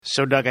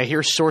So, Doug, I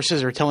hear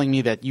sources are telling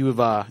me that you've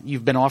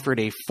been offered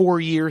a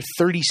 4-year,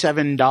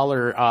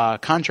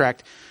 $37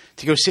 contract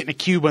to go sit in a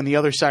cube on the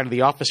other side of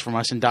the office from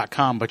us in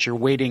 .com, but you're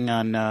waiting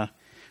on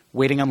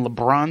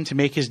LeBron to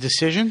make his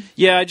decision?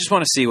 Yeah, I just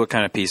want to see what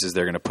kind of pieces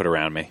they're going to put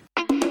around me.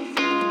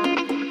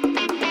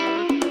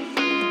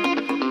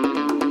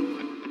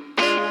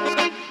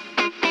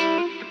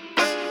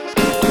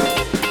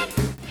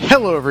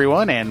 Hello,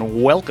 everyone,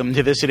 and welcome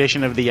to this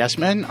edition of the Yes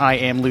Men. I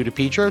am Lou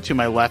DiPietro. To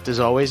my left, as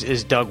always,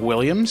 is Doug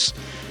Williams.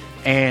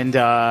 And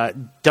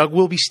Doug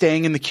will be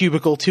staying in the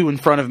cubicle, too, in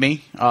front of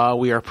me.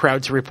 We are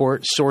proud to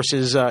report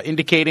sources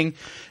indicating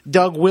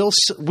Doug will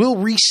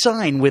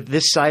re-sign with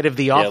this side of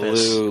the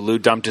office. Yeah, Lou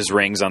dumped his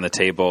rings on the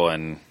table,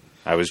 and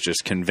I was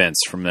just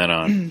convinced from then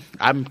on.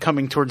 I'm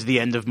coming towards the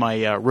end of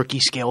my rookie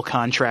scale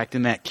contract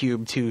in that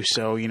cube, too.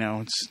 So,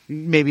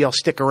 maybe I'll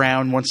stick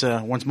around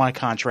once my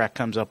contract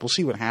comes up. We'll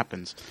see what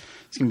happens.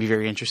 It's going to be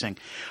very interesting.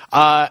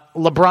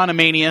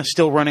 LeBron-mania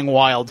still running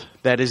wild.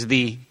 That is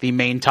the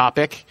main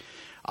topic.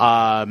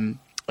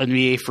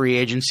 NBA free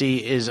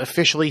agency is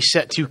officially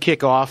set to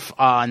kick off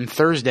on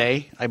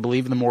Thursday. I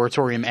believe the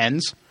moratorium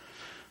ends.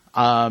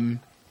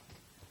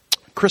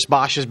 Chris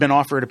Bosh has been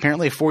offered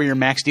apparently a 4-year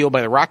max deal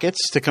by the Rockets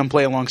to come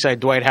play alongside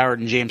Dwight Howard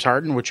and James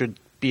Harden, which would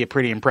be a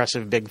pretty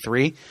impressive big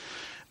three.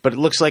 But it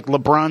looks like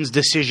LeBron's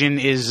decision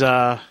is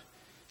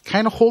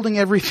kind of holding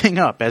everything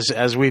up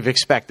as we've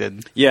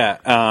expected.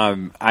 Yeah,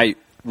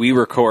 we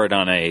record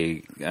on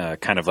a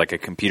kind of like a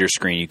computer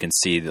screen. You can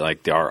see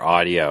like our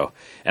audio,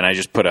 and I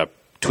just put up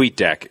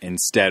TweetDeck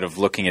instead of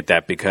looking at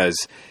that because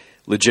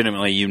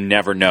legitimately you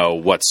never know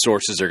what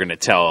sources are going to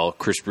tell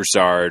Chris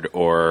Broussard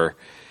or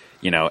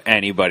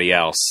anybody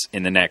else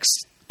in the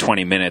next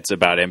 20 minutes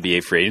about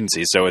NBA free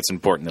agency. So it's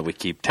important that we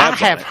keep tabs on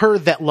it. I have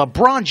heard that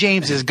LeBron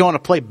James is going to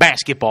play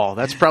basketball.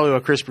 That's probably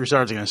what Chris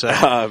Broussard's going to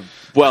say.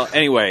 Well,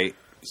 anyway,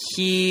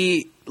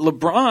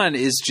 LeBron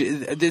is –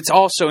 it's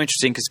also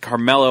interesting because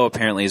Carmelo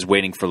apparently is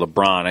waiting for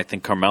LeBron. I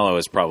think Carmelo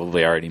has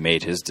probably already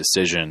made his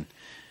decision.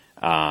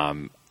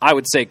 I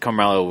would say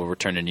Carmelo will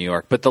return to New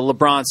York. But the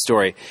LeBron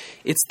story,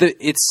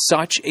 it's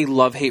such a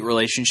love-hate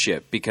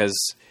relationship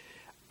because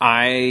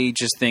I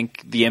just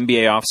think the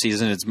NBA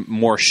offseason is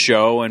more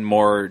show and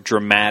more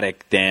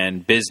dramatic than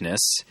business.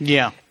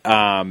 Yeah.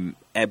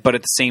 But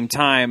at the same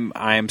time,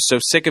 I am so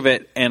sick of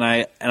it, and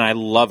I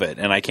love it,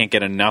 and I can't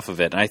get enough of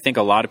it. And I think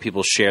a lot of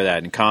people share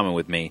that in common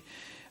with me,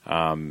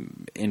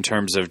 in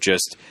terms of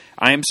just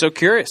I am so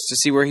curious to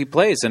see where he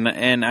plays,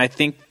 and I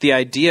think the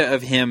idea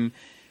of him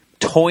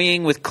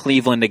toying with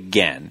Cleveland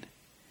again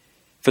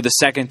for the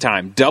second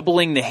time,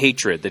 doubling the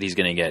hatred that he's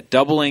going to get,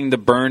 doubling the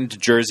burned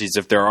jerseys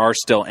if there are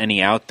still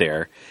any out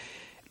there.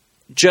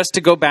 Just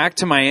to go back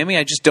to Miami,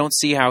 I just don't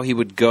see how he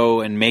would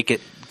go and make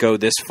it go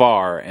this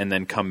far and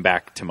then come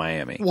back to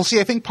Miami. Well, see,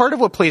 I think part of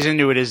what plays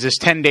into it is this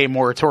 10-day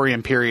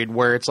moratorium period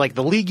where it's like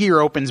the league year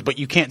opens, but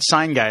you can't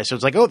sign guys. So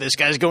it's like, oh, this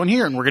guy's going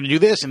here, and we're going to do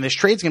this, and this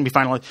trade's going to be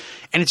finalized.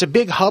 And it's a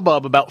big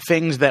hubbub about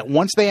things that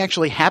once they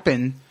actually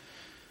happen –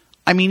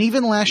 I mean,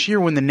 even last year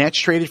when the Nets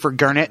traded for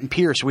Garnett and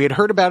Pierce, we had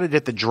heard about it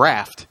at the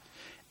draft.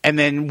 And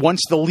then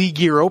once the league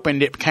year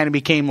opened, it kind of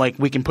became like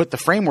we can put the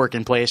framework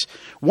in place.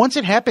 Once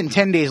it happened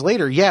 10 days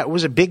later, yeah, it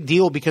was a big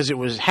deal because it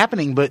was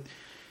happening, but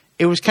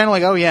it was kind of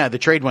like, oh, yeah, the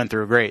trade went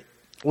through. Great.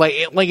 Like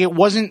it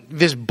wasn't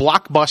this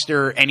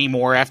blockbuster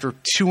anymore after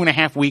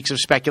 2.5 weeks of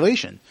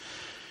speculation.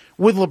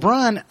 With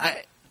LeBron,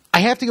 I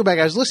have to go back.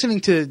 I was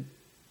listening to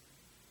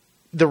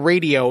the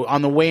radio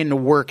on the way into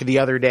work the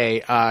other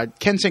day.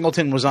 Ken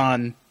Singleton was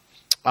on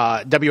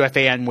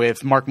WFAN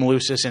with Mark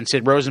Malusis and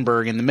Sid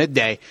Rosenberg in the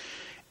midday.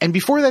 And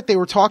before that, they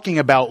were talking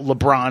about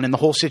LeBron and the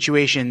whole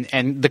situation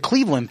and the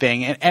Cleveland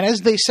thing. And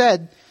as they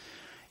said,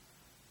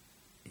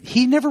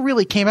 he never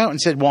really came out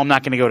and said, well, I'm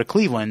not going to go to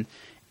Cleveland.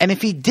 And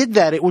if he did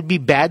that, it would be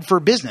bad for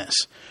business.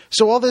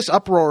 So all this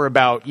uproar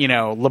about,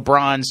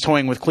 LeBron's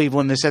toying with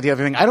Cleveland, this, that, the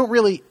other thing,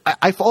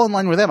 I fall in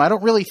line with them. I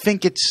don't really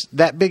think it's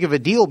that big of a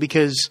deal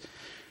because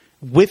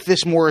with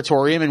this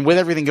moratorium and with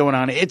everything going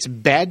on, it's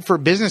bad for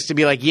business to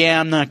be like, yeah,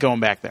 I'm not going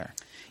back there.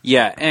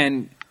 Yeah,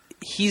 and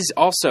he's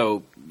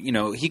also,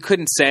 he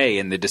couldn't say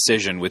in the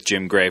decision with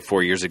Jim Gray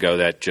 4 years ago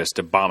that just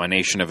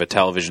abomination of a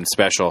television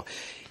special.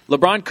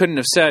 LeBron couldn't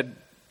have said,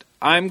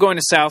 I'm going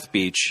to South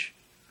Beach,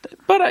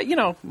 but,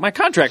 my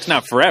contract's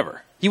not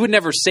forever. He would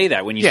never say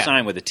that when you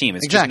sign with a team.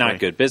 It's just not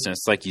good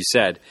business, like you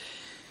said.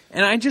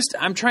 And I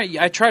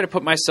try to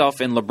put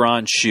myself in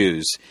LeBron's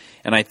shoes,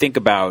 and I think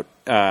about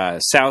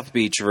South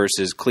Beach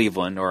versus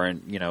Cleveland, or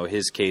in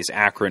his case,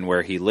 Akron,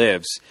 where he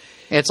lives.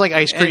 It's like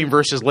ice cream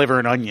versus liver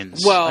and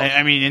onions. Well,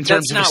 I mean, in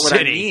terms of that's a not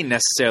city. what I mean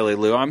necessarily,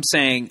 Lou. I'm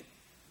saying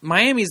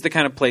Miami's the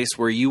kind of place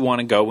where you want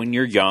to go when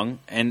you're young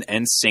and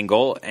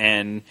single,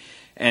 and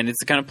it's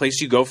the kind of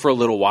place you go for a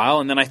little while,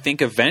 and then I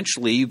think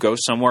eventually you go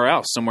somewhere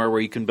else, somewhere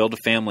where you can build a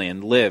family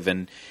and live.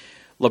 And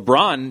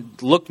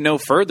LeBron looked no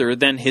further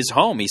than his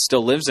home. He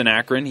still lives in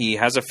Akron. He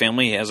has a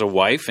family. He has a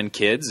wife and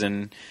kids,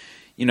 and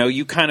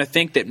you kind of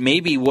think that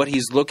maybe what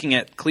he's looking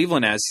at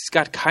Cleveland as, he's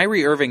got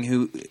Kyrie Irving,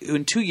 who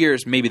in 2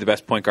 years may be the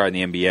best point guard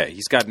in the NBA.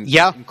 He's got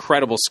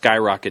incredible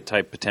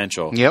skyrocket-type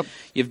potential. Yep.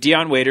 You have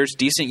Deion Waiters,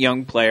 decent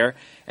young player,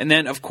 and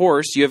then, of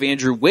course, you have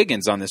Andrew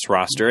Wiggins on this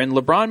roster, and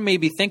LeBron may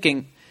be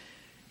thinking,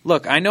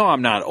 look, I know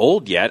I'm not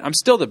old yet. I'm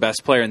still the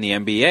best player in the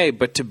NBA,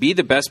 but to be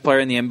the best player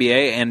in the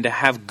NBA and to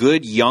have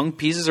good young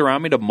pieces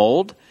around me to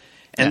mold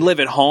and live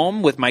at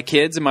home with my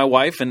kids and my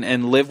wife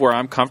and live where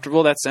I'm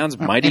comfortable, that sounds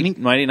mighty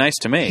nice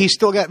to me. He's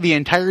still got the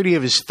entirety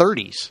of his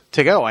 30s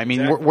to go. I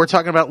mean, we're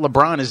talking about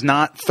LeBron is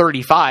not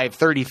 35,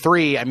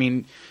 33. I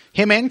mean,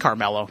 him and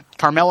Carmelo.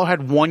 Carmelo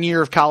had 1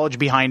 year of college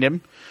behind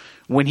him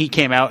when he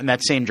came out in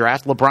that same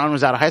draft. LeBron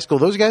was out of high school.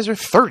 Those guys are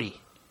 30.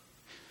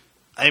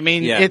 I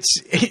mean,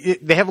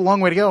 they have a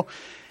long way to go.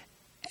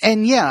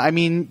 And I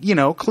mean,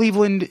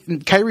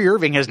 Cleveland, Kyrie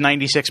Irving has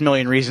 96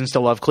 million reasons to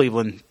love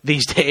Cleveland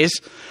these days.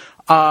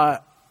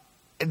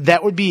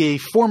 That would be a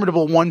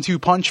formidable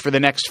 1-2 punch for the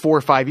next 4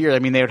 or 5 years. I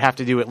mean, they would have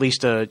to do at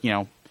least a,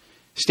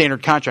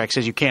 standard contract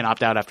says you can't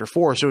opt out after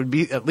 4. So it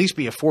would at least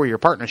be a 4-year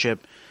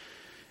partnership.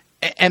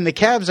 And the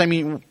Cavs, I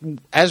mean,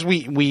 as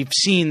we've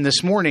seen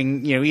this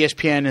morning,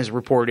 ESPN has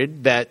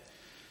reported that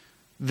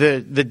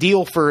the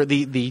deal for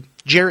the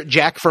Jarrett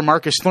Jack for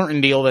Marcus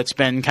Thornton deal that's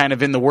been kind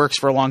of in the works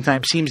for a long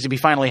time seems to be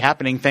finally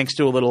happening thanks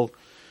to a little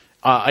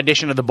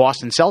addition of the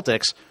Boston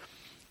Celtics.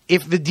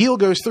 If the deal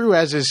goes through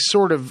as is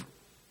sort of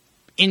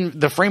in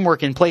the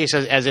framework in place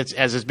as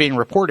it's being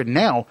reported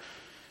now,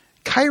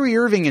 Kyrie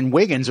Irving and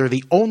Wiggins are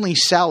the only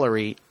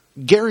salary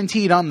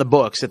guaranteed on the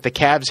books that the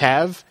Cavs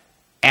have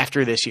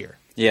after this year.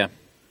 Yeah.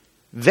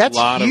 That's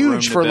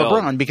huge for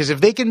LeBron because if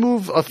they can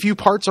move a few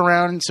parts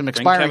around, some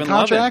expiring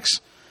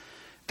contracts,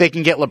 they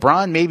can get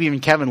LeBron, maybe even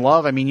Kevin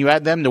Love. I mean, you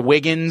add them to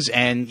Wiggins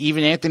and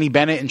even Anthony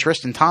Bennett and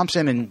Tristan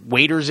Thompson and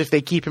Waiters if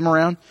they keep him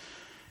around.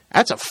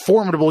 That's a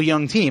formidable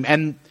young team.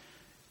 And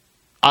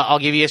I'll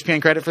give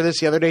ESPN credit for this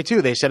the other day,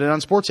 too. They said it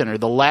on SportsCenter.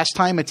 The last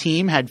time a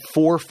team had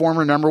 4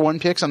 former number 1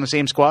 picks on the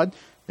same squad,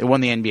 they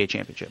won the NBA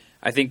championship.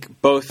 I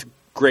think both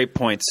great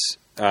points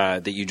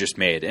that you just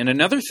made. And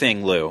another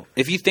thing, Lou,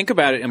 if you think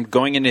about it, I'm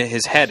going into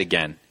his head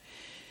again.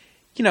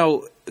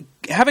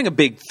 Having a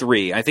big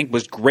 3, I think,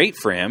 was great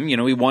for him.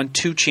 He won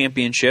 2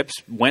 championships,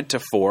 went to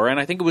 4, and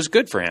I think it was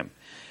good for him.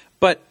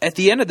 But at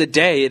the end of the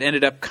day, it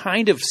ended up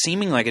kind of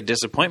seeming like a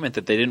disappointment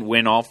that they didn't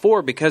win all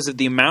 4 because of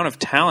the amount of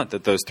talent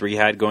that those 3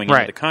 had going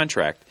into the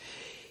contract.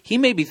 He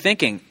may be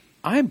thinking,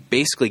 I'm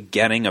basically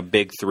getting a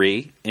big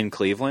 3 in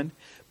Cleveland,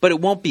 but it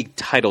won't be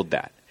titled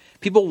that.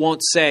 People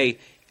won't say,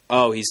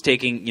 oh, he's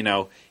taking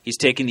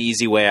the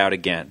easy way out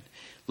again.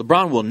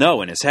 LeBron will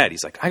know in his head.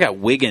 He's like, I got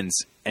Wiggins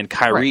and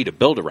Kyrie to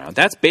build around.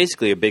 That's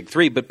basically a big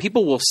 3. But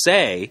people will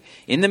say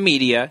in the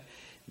media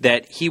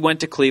that he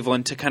went to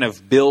Cleveland to kind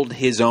of build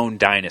his own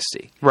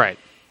dynasty. Right.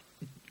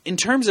 In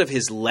terms of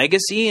his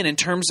legacy and in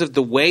terms of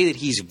the way that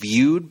he's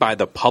viewed by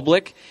the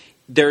public,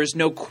 there is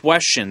no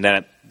question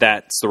that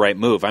that's the right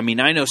move. I mean,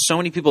 I know so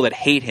many people that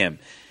hate him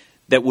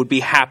that would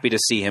be happy to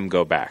see him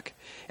go back.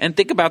 And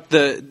think about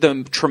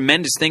the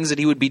tremendous things that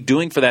he would be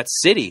doing for that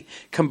city,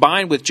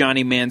 combined with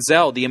Johnny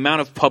Manziel, the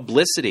amount of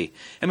publicity.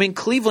 I mean,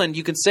 Cleveland,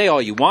 you can say all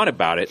you want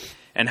about it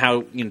and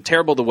how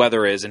terrible the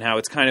weather is and how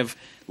it's kind of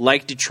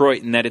like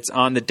Detroit in that it's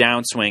on the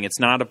downswing. It's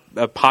not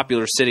a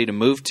popular city to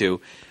move to.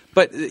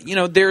 But,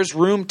 there's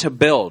room to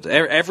build.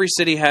 Every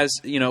city has,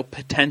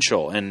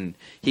 potential, and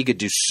he could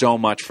do so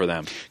much for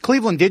them.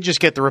 Cleveland did just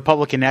get the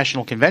Republican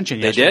National Convention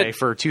yesterday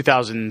for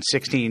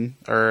 2016.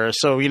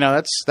 So,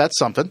 that's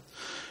something.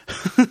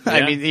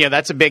 I mean,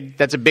 that's a big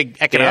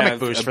economic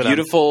boost for them.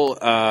 Beautiful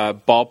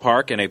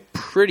ballpark and a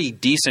pretty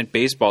decent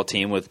baseball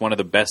team with one of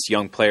the best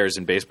young players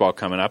in baseball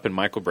coming up in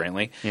Michael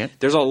Brantley. Yeah.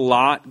 There's a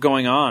lot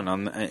going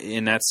on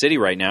in that city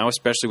right now,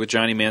 especially with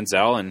Johnny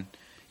Manziel. And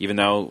even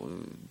though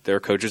their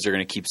coaches are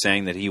going to keep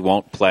saying that he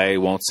won't play,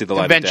 won't see the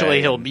light of day.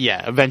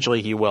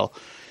 Eventually he will.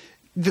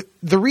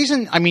 The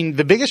reason,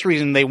 the biggest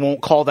reason they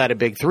won't call that a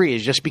big 3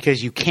 is just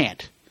because you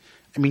can't.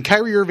 I mean,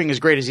 Kyrie Irving, as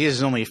great as he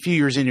is only a few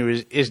years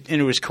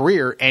into his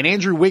career, and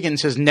Andrew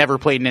Wiggins has never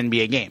played an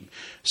NBA game.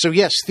 So,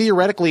 yes,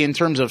 theoretically, in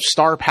terms of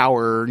star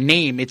power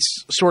name,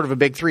 it's sort of a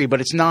big 3,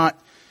 but it's not,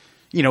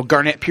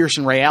 Garnett,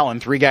 Pearson, Ray Allen,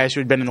 3 guys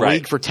who had been in the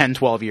league for 10,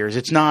 12 years.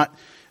 It's not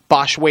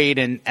Bosh, Wade,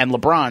 and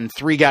LeBron,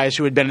 3 guys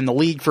who had been in the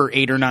league for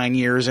 8 or 9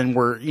 years and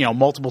were,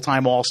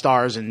 multiple-time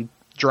All-Stars and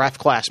draft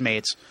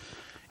classmates.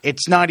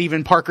 It's not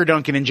even Parker,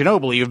 Duncan, and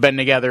Ginobili who've been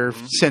together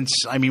since,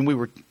 we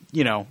were,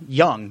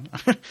 young.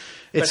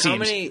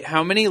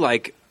 How many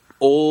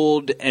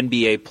old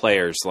NBA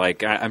players,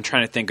 I'm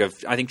trying to think of,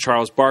 I think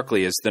Charles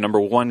Barkley is the number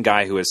 1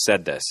 guy who has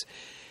said this,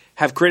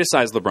 have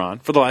criticized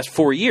LeBron for the last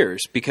 4 years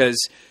because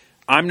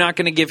I'm not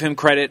going to give him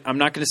credit. I'm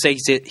not going to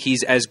say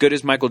he's as good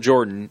as Michael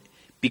Jordan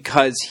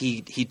because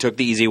he took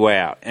the easy way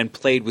out and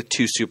played with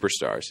 2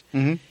 superstars.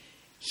 Mm-hmm.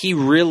 He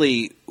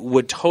really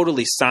would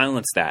totally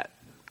silence that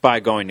by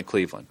going to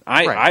Cleveland.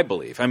 I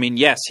believe.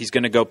 Yes, he's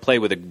going to go play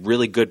with a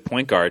really good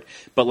point guard,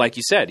 but like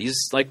you said, he's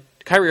like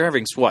Kyrie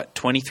Irving's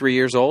 23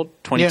 years old?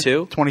 22?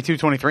 Yeah, 22,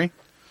 23.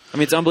 I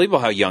mean, it's unbelievable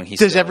how young he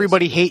Does still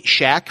everybody is. hate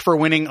Shaq for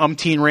winning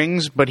umpteen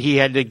rings, but he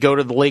had to go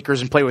to the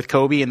Lakers and play with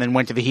Kobe and then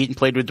went to the Heat and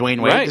played with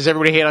Dwayne Wade? Right. Does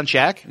everybody hate on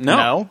Shaq?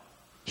 No.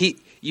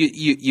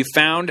 You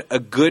found a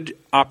good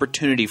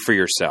opportunity for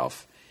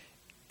yourself.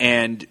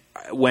 And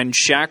when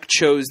Shaq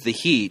chose the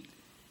Heat,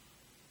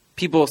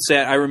 people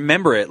said, I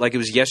remember it like it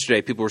was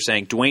yesterday, people were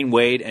saying, Dwayne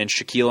Wade and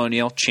Shaquille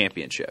O'Neal,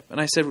 championship. And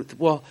I said,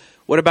 well,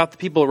 what about the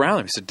people around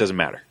him? He said, it doesn't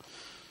matter.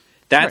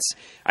 That's,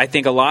 right. I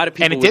think a lot of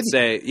people would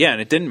say, yeah,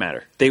 and it didn't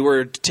matter. They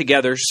were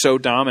together so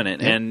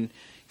dominant. Yeah. And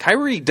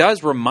Kyrie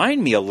does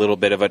remind me a little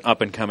bit of an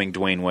up-and-coming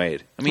Dwayne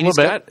Wade. I mean, he's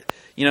got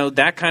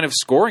that kind of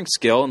scoring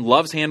skill and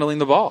loves handling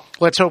the ball.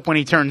 Let's hope when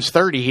he turns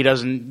 30, he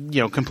doesn't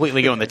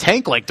completely go in the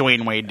tank like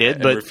Dwayne Wade did.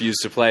 And refuse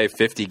to play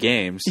 50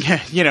 games.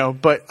 Yeah,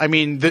 but I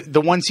mean,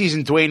 the one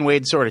season Dwayne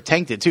Wade sort of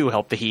tanked it too,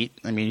 helped the Heat.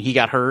 I mean, he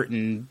got hurt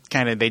and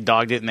kind of they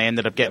dogged it and they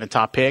ended up getting a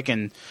top pick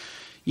and,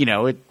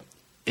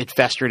 it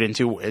festered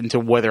into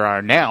where they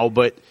are now.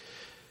 But,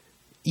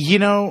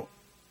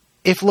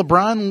 if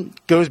LeBron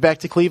goes back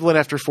to Cleveland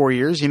after 4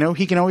 years,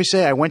 he can always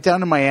say, I went down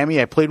to Miami,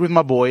 I played with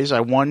my boys,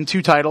 I won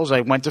 2 titles, I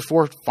went to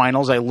 4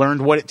 finals, I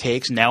learned what it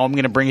takes, now I'm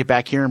going to bring it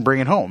back here and bring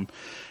it home.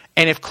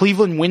 And if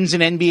Cleveland wins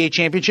an NBA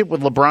championship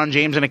with LeBron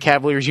James in a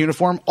Cavaliers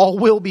uniform, all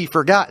will be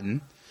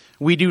forgotten.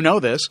 We do know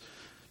this,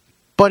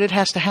 but it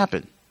has to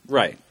happen.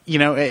 Right.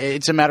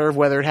 It's a matter of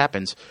whether it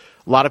happens.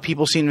 A lot of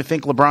people seem to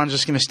think LeBron's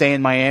just going to stay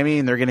in Miami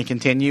and they're going to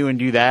continue and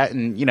do that.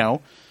 And,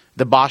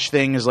 the Bosh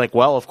thing is like,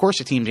 well, of course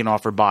a team's going to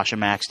offer Bosh a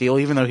max deal,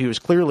 even though he was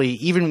clearly,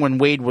 even when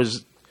Wade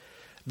was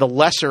the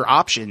lesser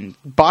option,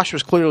 Bosh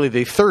was clearly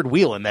the third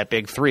wheel in that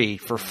big three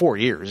for 4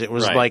 years. It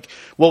was like,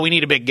 well, we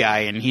need a big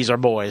guy and he's our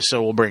boy,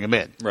 so we'll bring him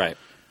in. Right.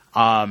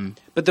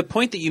 But the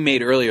point that you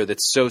made earlier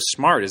that's so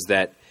smart is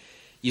that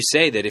you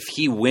say that if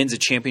he wins a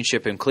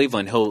championship in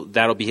Cleveland,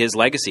 that'll be his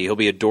legacy. He'll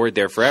be adored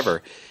there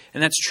forever.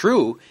 And that's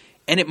true.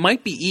 And it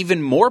might be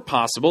even more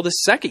possible the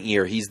second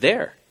year he's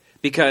there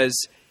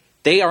because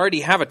they already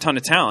have a ton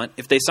of talent.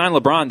 If they sign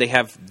LeBron, they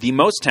have the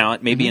most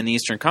talent, maybe in the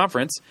Eastern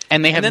Conference.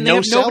 And they have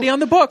nobody on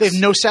the books. They have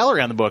no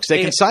salary on the books.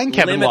 They can sign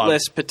Kevin Love.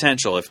 Limitless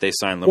potential if they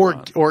sign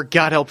LeBron. Or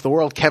God help the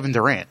world, Kevin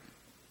Durant.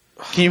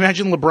 Can you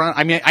imagine LeBron?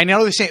 I mean, I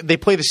know they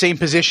play the same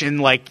position,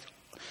 like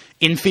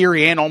in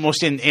theory and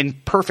almost in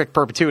perfect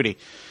perpetuity.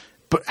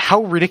 But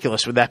how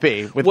ridiculous would that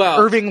be with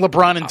Irving,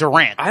 LeBron, and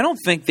Durant? I don't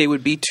think they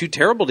would be too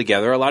terrible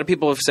together. A lot of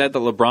people have said that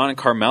LeBron and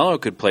Carmelo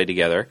could play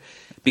together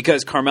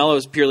because Carmelo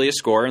is purely a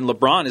scorer and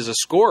LeBron is a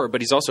scorer, but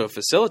he's also a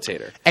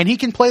facilitator. And he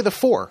can play the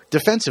 4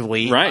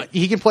 defensively. Right.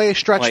 He can play a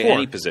stretch 4.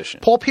 Any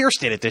position. Paul Pierce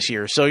did it this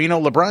year, so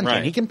LeBron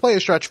can. He can play a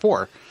stretch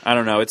 4. I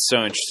don't know. It's so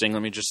interesting.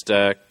 Let me just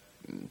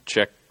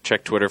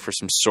check Twitter for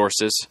some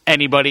sources.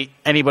 Anybody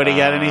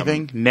got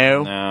anything?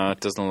 No? No, it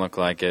doesn't look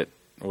like it.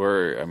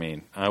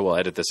 I will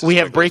edit this. We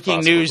have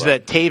breaking news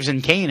that Taves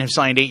and Kane have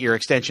signed 8-year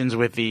extensions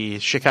with the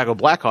Chicago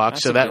Blackhawks,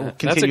 so that will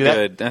continue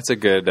that. That's a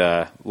good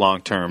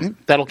long-term.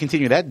 That'll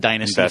continue that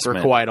dynasty investment.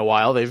 For quite a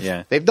while.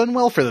 They've done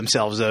well for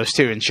themselves, those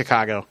two, in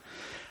Chicago.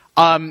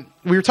 We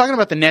were talking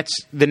about the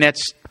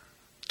Nets,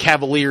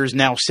 Cavaliers,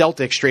 now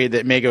Celtics trade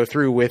that may go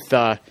through with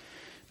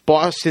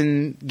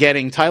Boston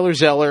getting Tyler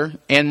Zeller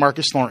and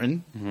Marcus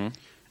Thornton,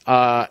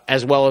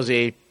 as well as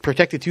a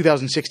protected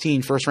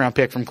 2016 first-round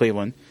pick from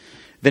Cleveland.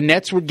 The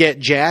Nets would get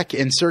Jack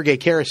and Sergei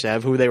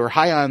Karasev, who they were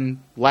high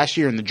on last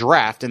year in the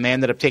draft, and they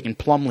ended up taking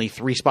Plumlee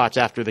 3 spots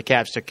after the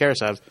Cavs took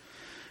Karasev.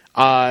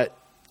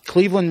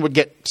 Cleveland would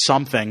get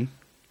something,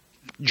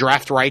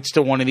 draft rights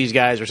to one of these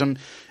guys or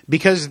something,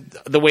 because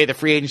the way the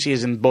free agency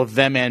is, and both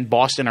them and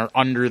Boston are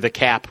under the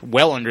cap,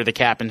 well under the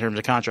cap in terms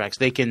of contracts,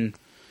 they can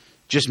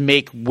just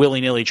make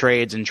willy-nilly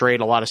trades and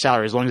trade a lot of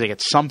salary as long as they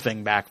get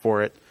something back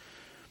for it.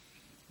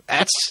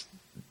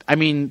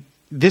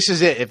 This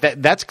is it.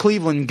 That's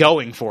Cleveland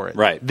going for it.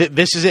 Right.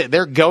 This is it.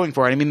 They're going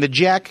for it. I mean, the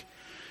Jack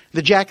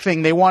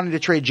thing, they wanted to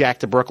trade Jack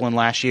to Brooklyn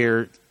last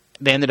year.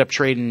 They ended up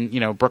trading,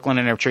 Brooklyn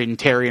ended up trading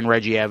Terry and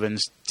Reggie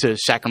Evans to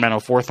Sacramento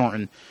for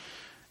Thornton.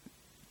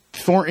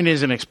 Thornton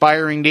is an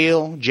expiring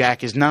deal.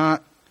 Jack is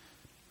not.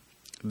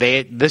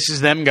 This is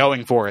them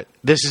going for it.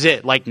 This is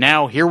it. Like,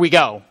 now, here we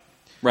go.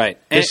 Right.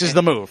 This is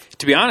the move.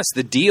 To be honest,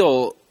 the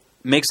deal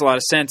makes a lot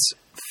of sense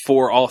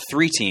for all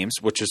 3 teams,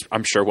 which is,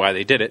 I'm sure, why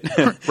they did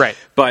it. Right.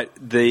 But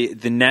the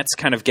Nets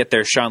kind of get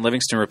their Sean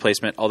Livingston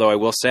replacement, although I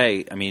will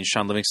say,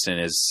 Sean Livingston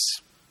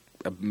is,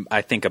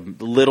 I think, a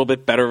little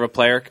bit better of a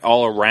player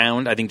all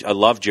around. I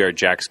love Jared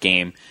Jack's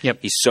game. Yep.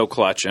 He's so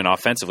clutch, and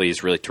offensively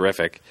he's really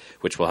terrific,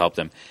 which will help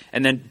them.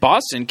 And then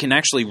Boston can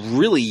actually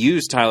really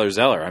use Tyler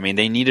Zeller.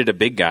 They needed a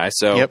big guy,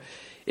 so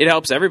it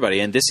helps everybody.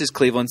 And this is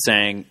Cleveland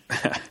saying,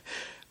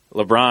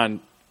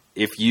 LeBron,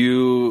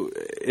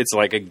 it's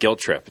like a guilt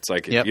trip. It's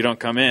like, if you don't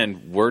come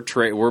in,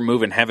 we're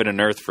moving heaven and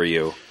earth for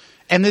you.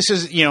 And this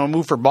is, a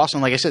move for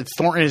Boston. Like I said,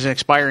 Thornton is an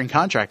expiring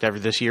contract after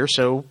this year,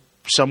 so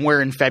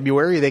somewhere in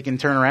February they can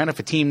turn around. If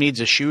a team needs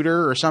a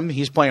shooter or something,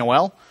 he's playing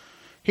well.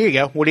 Here you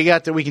go. What do you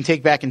got that we can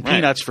take back in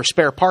peanuts for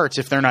spare parts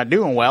if they're not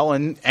doing well,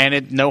 and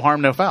no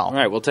harm, no foul. All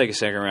right, we'll take a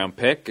second-round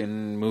pick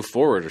and move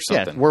forward or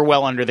something. Yeah, we're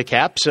well under the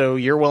cap, so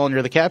you're well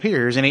under the cap here.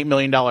 Here's an $8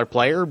 million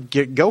player.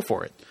 Go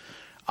for it.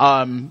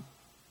 The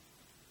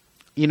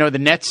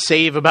Nets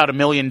save about $1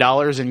 million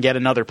and get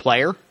another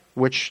player,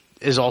 which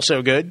is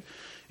also good.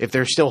 If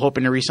they're still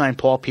hoping to re-sign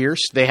Paul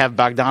Pierce, they have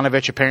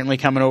Bogdanovich apparently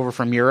coming over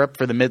from Europe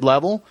for the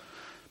mid-level.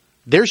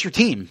 There's your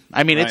team.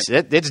 I mean, right.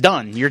 it's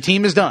done. Your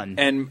team is done.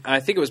 And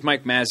I think it was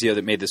Mike Mazzio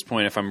that made this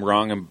point. If I'm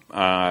wrong,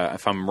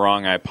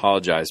 I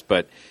apologize.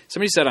 But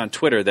somebody said on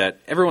Twitter that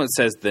everyone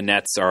says the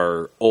Nets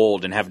are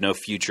old and have no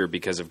future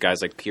because of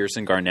guys like Pierce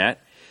and Garnett.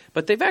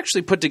 But they've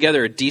actually put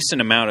together a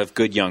decent amount of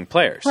good young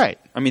players. Right.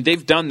 I mean,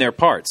 they've done their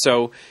part.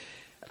 So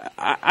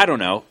I don't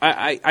know.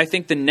 I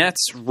think the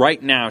Nets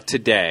right now,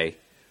 today,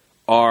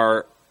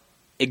 are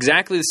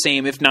exactly the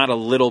same, if not a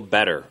little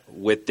better,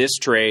 with this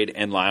trade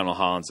and Lionel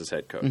Hollins as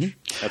head coach.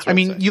 Mm-hmm. I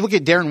mean, you look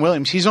at Darren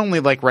Williams. He's only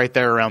right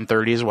there around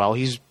 30 as well.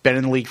 He's been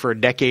in the league for a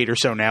decade or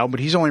so now,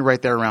 but he's only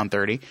right there around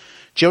 30.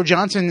 Joe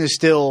Johnson is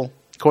still,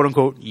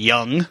 quote-unquote,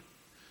 young.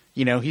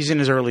 He's in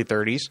his early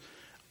 30s.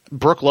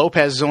 Brook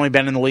Lopez has only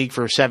been in the league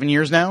for 7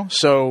 years now,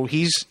 so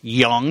he's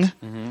young,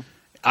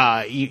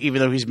 even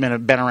though he's been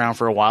around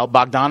for a while.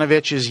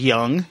 Bogdanovich is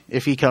young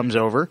if he comes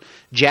over.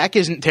 Jack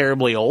isn't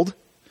terribly old.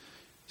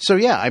 So,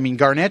 yeah, I mean,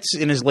 Garnett's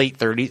in his late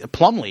 30s.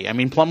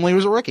 Plumlee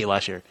was a rookie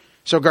last year.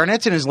 So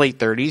Garnett's in his late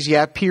 30s.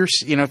 Yeah,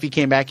 Pierce, if he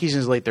came back, he's in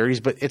his late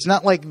 30s. But it's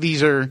not like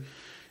these are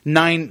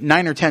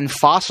nine or 10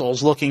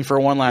 fossils looking for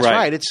one last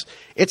ride.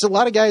 It's a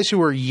lot of guys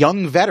who are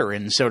young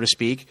veterans, so to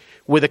speak,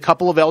 with a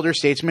couple of elder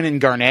statesmen in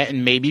Garnett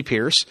and maybe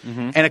Pierce,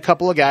 and a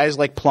couple of guys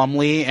like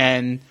Plumlee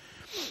and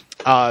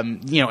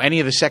any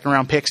of the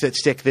second-round picks that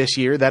stick this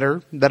year that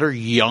are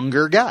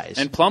younger guys.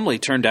 And Plumlee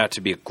turned out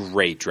to be a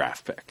great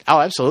draft pick. Oh,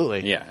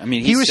 absolutely. Yeah, I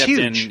mean, he was stepped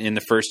huge in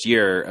the first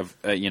year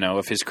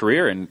of his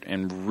career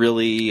and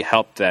really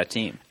helped that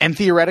team. And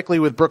theoretically,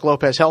 with Brook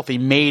Lopez healthy,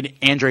 made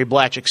Andre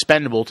Blatch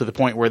expendable to the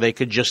point where they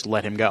could just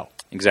let him go.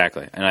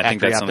 Exactly, and I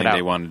think that's something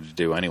they wanted to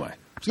do anyway.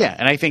 So. Yeah,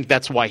 and I think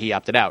that's why he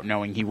opted out,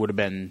 knowing he would have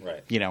been,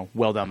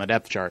 well down the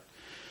depth chart.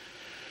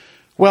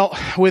 Well,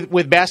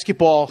 with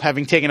basketball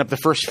having taken up the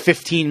first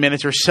 15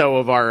 minutes or so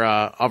of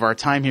our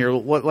time here,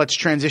 let's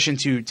transition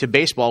to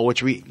baseball,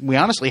 which we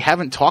honestly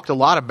haven't talked a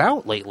lot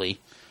about lately,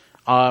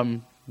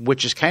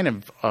 which is kind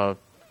of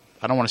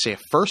I don't want to say a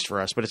first for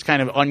us, but it's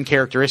kind of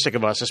uncharacteristic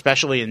of us,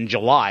 especially in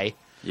July.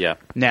 Yeah.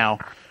 Now,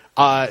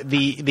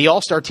 the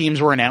All-Star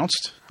teams were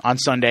announced on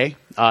Sunday.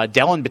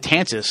 Dellin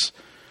Betances,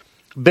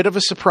 bit of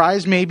a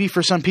surprise maybe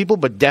for some people,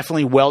 but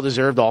definitely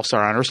well-deserved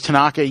All-Star honors.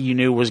 Tanaka, you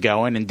knew, was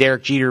going, and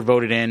Derek Jeter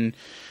voted in,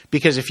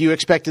 because if you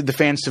expected the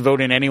fans to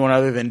vote in anyone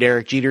other than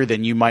Derek Jeter,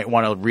 then you might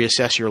want to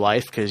reassess your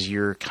life because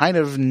you're kind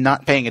of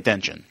not paying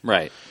attention.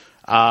 Right.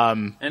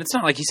 And it's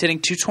not like he's hitting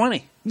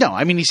 220. No,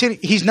 I mean,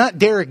 he's not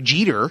Derek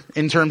Jeter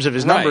in terms of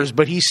his numbers,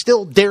 but he's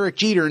still Derek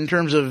Jeter in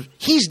terms of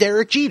he's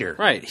Derek Jeter.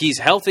 Right. He's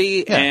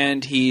healthy,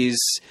 and he's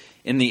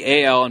in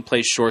the AL and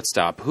plays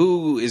shortstop.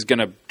 Who is going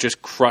to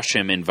just crush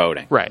him in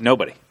voting? Right.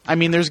 Nobody. I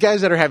mean, there's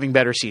guys that are having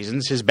better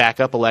seasons. His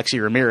backup,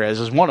 Alexi Ramirez,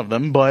 is one of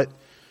them, but,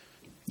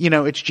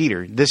 it's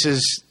Jeter.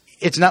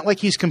 It's not like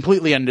he's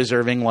completely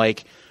undeserving.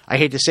 Like, I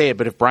hate to say it,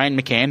 but if Brian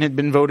McCann had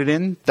been voted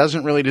in,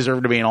 doesn't really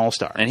deserve to be an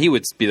All-Star. And he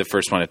would be the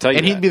first one to tell you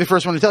that. And he'd be the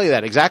first one to tell you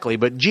that, exactly.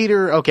 But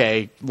Jeter,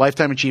 okay,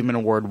 Lifetime Achievement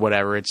Award,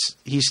 whatever.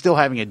 He's still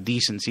having a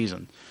decent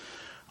season.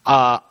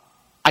 I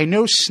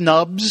know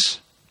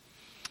snubs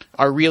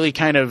are really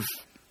kind of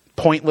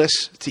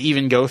pointless to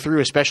even go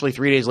through, especially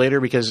 3 days later,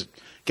 because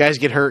guys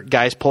get hurt,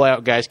 guys pull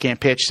out, guys can't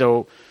pitch.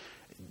 So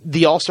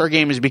the All-Star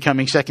game is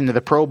becoming second to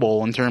the Pro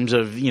Bowl in terms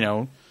of,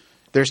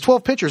 there's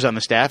 12 pitchers on the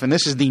staff, and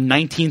this is the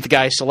 19th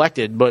guy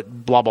selected,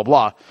 but blah, blah,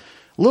 blah.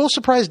 A little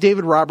surprised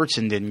David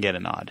Robertson didn't get a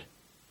nod.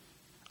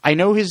 I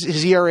know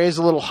his ERA is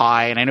a little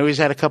high, and I know he's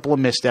had a couple of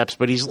missteps,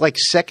 but he's like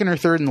second or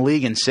third in the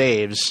league in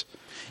saves.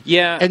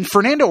 Yeah. And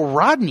Fernando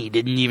Rodney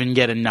didn't even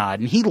get a nod,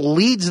 and he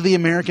leads the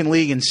American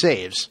League in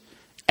saves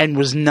and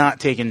was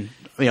not taken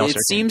the All-Star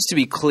It seems to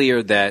be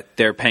clear that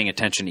they're paying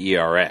attention to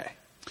ERA.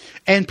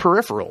 And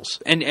peripherals.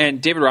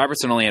 And David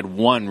Robertson only had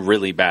one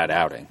really bad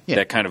outing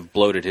that kind of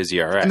bloated his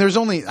ERA. And there's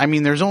only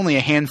a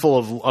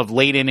handful of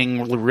late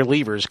inning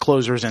relievers,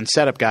 closers, and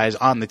setup guys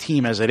on the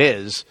team as it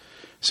is.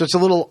 So it's a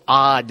little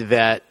odd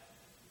that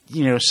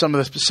some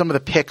of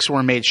the picks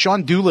were made.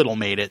 Sean Doolittle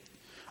made it.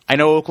 I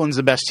know Oakland's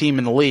the best team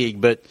in the league,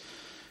 but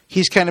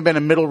he's kind of been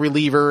a middle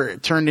reliever,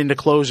 turned into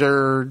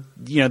closer.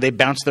 They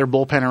bounced their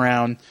bullpen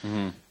around.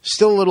 Mm-hmm.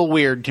 Still a little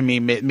weird to me.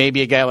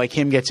 Maybe a guy like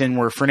him gets in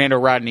where Fernando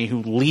Rodney,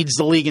 who leads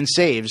the league in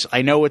saves,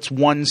 I know it's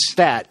one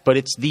stat, but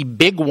it's the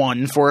big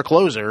one for a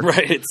closer.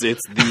 Right, it's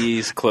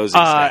the closing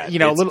stat.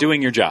 It's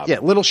doing your job. Yeah,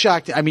 a little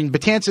shocked. I mean,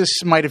 Betances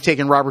might have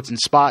taken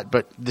Robertson's spot,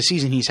 but the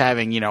season he's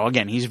having,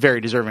 again, he's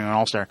very deserving of an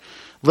All-Star.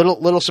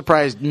 Little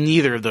surprised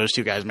neither of those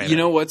two guys made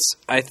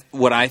it.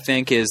 What I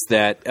think is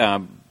that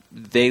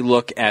they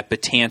look at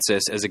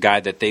Betances as a guy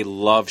that they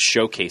love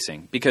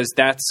showcasing, because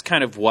that's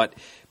kind of what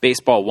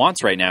baseball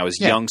wants right now is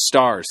young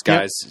stars,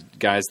 guys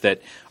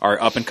that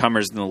are up and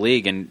comers in the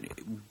league. And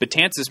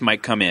Betances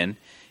might come in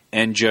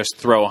and just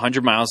throw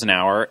 100 miles an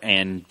hour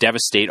and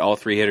devastate all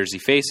three hitters he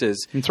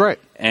faces. That's right.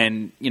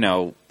 And,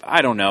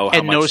 I don't know how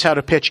and much... knows how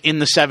to pitch in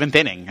the seventh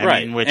inning.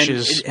 I mean, which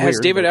is Has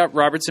weird, David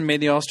Robertson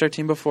made the All-Star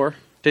team before?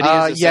 Did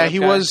he? He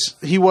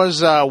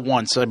was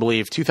once, I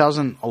believe,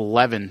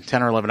 2011,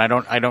 10 or 11. I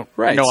don't know off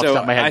the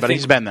top of my head, but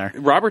he's been there.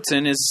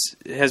 Robertson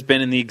has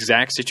been in the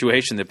exact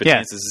situation that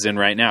Betances is in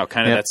right now.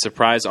 Kind of that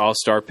surprise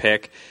all-star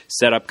pick,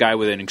 set-up guy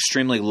with an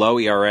extremely low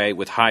ERA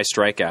with high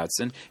strikeouts.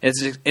 And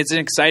it's an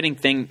exciting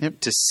thing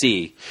to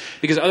see,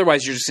 because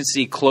otherwise you're just going to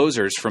see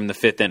closers from the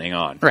fifth inning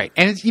on. Right.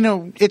 And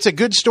it's a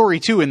good story,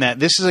 too, in that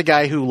this is a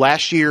guy who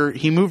last year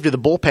he moved to the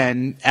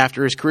bullpen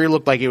after his career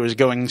looked like it was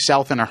going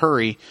south in a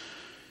hurry.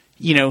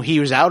 He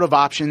was out of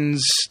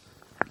options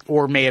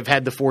or may have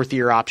had the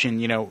fourth-year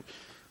option,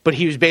 but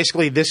he was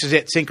basically, this is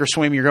it, sink or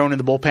swim, you're going in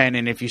the bullpen,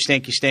 and if you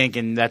stink, you stink,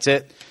 and that's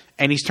it.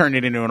 And he's turned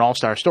it into an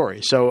all-star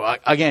story. So,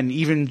 again,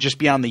 even just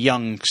beyond the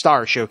young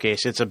star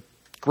showcase, it's a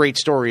great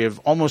story of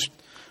almost,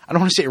 I don't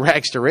want to say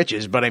rags to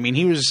riches, but, I mean,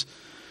 he was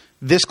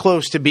this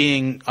close to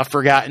being a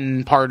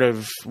forgotten part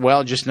of,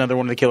 just another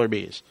one of the killer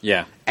bees.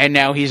 Yeah. And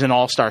now he's an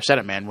all-star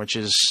setup man, which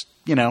is,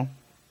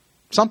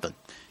 something.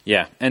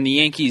 Yeah, and the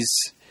Yankees...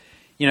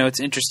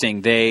 it's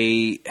interesting.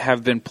 They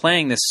have been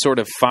playing this sort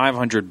of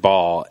 500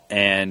 ball,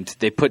 and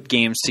they put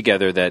games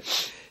together that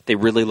they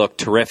really look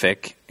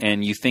terrific,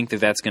 and you think that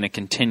that's going to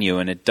continue,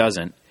 and it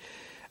doesn't.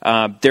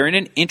 They're in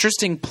an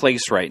interesting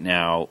place right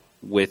now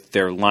with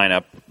their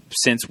lineup.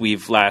 Since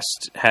we've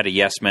last had a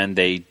yes men,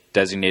 they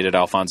designated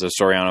Alfonso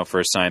Soriano for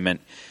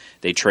assignment.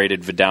 They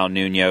traded Vidal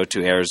Nuno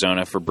to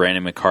Arizona for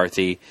Brandon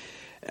McCarthy.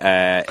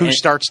 Who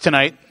starts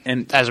tonight,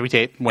 and as we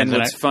tape Wednesday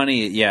and what's night.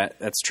 funny,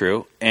 that's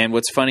true. And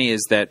what's funny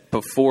is that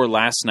before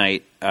last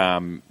night,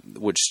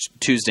 which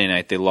Tuesday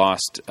night, they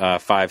lost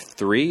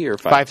 5-3 or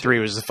 5-3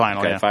 was the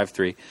final. Okay,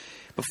 5-3.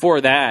 Before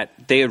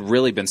that, they had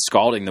really been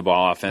scalding the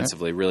ball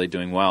offensively, really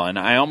doing well. And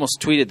I almost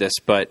tweeted this,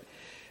 but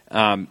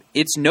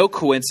it's no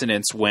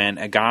coincidence when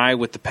a guy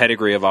with the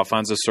pedigree of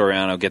Alfonso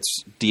Soriano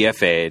gets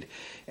DFA'd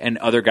and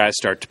other guys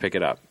start to pick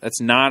it up.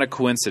 That's not a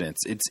coincidence.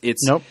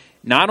 It's nope.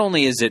 Not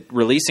only is it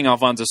releasing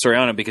Alfonso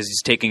Soriano because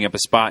he's taking up a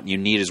spot and you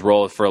need his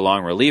role for a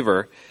long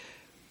reliever,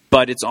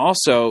 but it's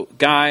also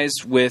guys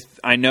with,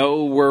 I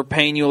know we're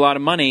paying you a lot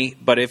of money,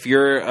 but if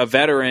you're a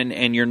veteran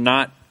and you're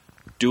not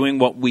doing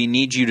what we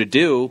need you to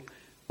do,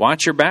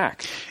 watch your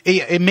back.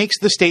 It makes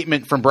the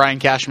statement from Brian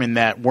Cashman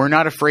that we're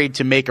not afraid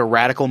to make a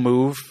radical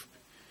move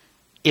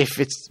if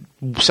it's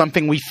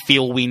something we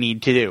feel we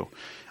need to do.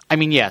 I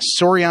mean, yes,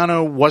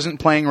 Soriano wasn't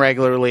playing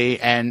regularly,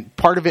 and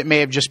part of it may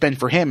have just been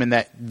for him in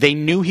that they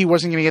knew he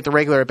wasn't going to get the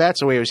regular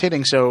at-bats the way he was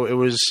hitting, so it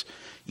was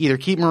either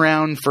keep him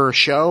around for a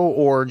show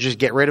or just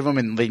get rid of him,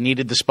 and they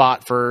needed the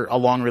spot for a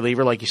long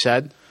reliever, like you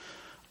said.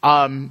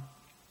 They're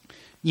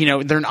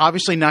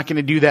obviously not going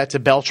to do that to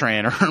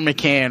Beltran or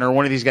McCann or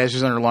one of these guys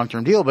who's under a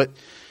long-term deal, but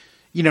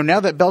now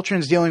that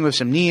Beltran's dealing with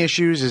some knee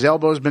issues, his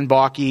elbow's been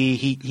balky,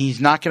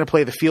 he's not going to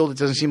play the field, it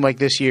doesn't seem like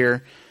this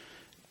year.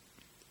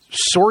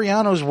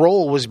 Soriano's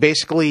role was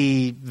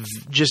basically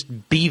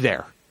just be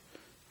there.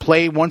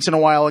 Play once in a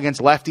while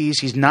against lefties.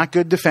 He's not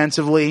good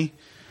defensively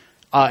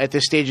at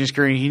this stage in his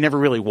career. He never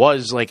really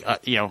was like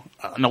an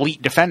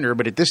elite defender,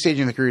 but at this stage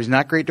in the career, he's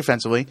not great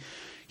defensively.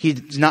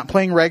 He's not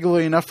playing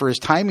regularly enough for his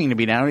timing to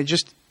be down.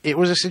 It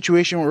was a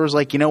situation where it was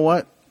like, you know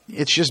what?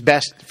 It's just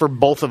best for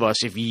both of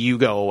us if you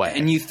go away.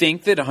 And you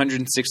think that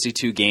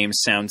 162 games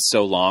sounds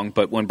so long,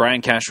 but when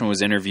Brian Cashman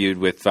was interviewed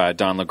with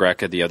Don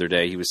LaGreca the other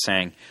day, he was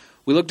saying,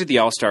 we looked at the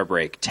All-Star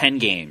break, 10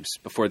 games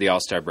before the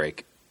All-Star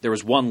break. There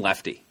was one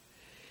lefty.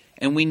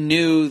 And we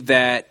knew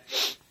that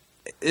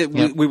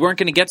we weren't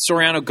going to get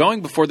Soriano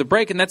going before the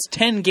break, and that's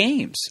 10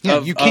 games.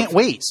 You can't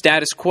wait.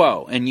 Status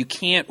quo, and you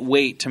can't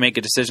wait to make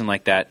a decision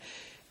like that.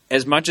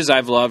 As much as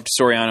I've loved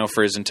Soriano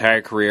for his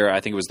entire career, I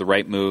think it was the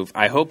right move.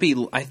 I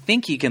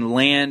think he can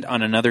land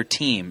on another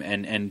team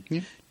and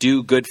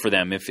do good for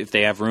them if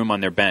they have room on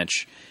their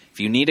bench.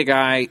 If you need a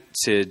guy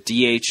to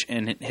DH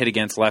and hit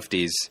against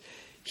lefties,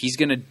 he's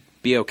going to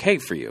be okay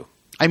for you.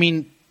 I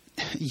mean,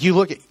 you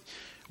look at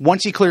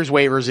once he clears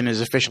waivers and is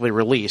officially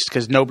released,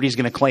 because nobody's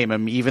going to claim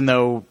him, even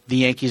though the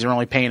Yankees are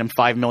only paying him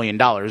 $5 million.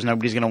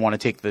 Nobody's going to want to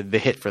take the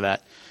hit for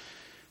that.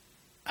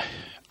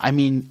 I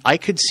mean, I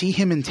could see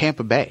him in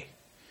Tampa Bay.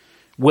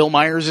 Will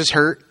Myers is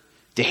hurt.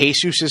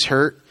 DeJesus is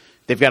hurt.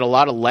 They've got a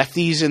lot of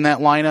lefties in that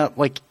lineup.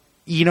 Like,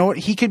 you know what?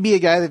 He could be a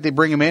guy that they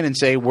bring him in and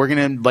say, we're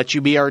going to let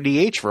you be our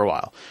DH for a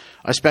while.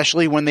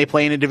 Especially when they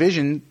play in a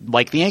division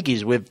like the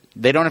Yankees.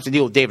 They don't have to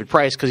deal with David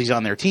Price because he's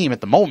on their team at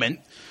the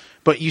moment,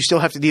 but you still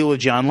have to deal with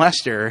John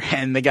Lester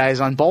and the guys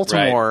on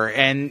Baltimore. Right.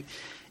 And,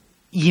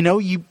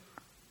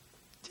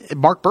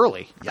 Mark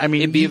Burley. I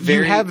mean,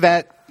 you have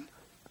that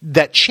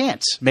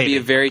chance, maybe.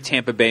 It'd be a very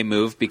Tampa Bay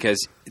move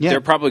because they're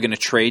probably going to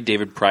trade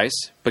David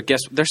Price, but guess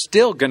they're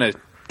still going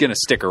to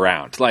stick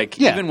around. Like,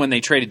 even when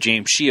they traded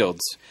James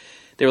Shields,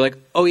 they were like,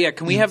 "Oh yeah,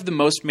 can we have the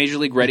most major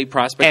league ready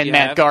prospect and you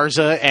Matt have?"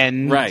 Garza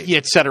and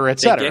et cetera, et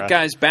cetera. They get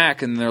guys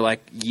back, and they're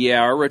like,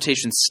 "Yeah, our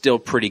rotation's still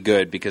pretty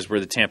good because we're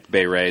the Tampa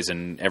Bay Rays,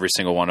 and every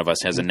single one of us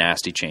has a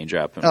nasty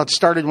changeup." Well, it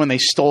started when they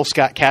stole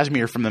Scott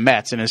Kazmir from the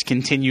Mets, and has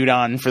continued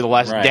on for the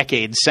last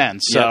decade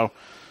since. So,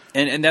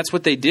 and that's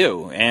what they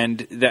do.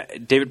 And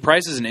David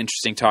Price is an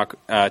interesting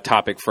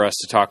topic for us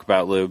to talk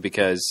about, Lou,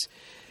 because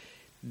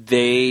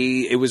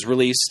it was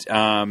released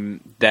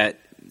that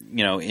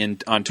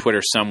on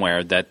Twitter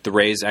somewhere that the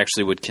Rays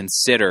actually would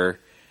consider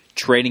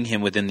trading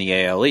him within the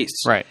AL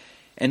East. Right.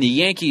 And the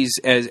Yankees,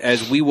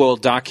 as we will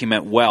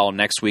document well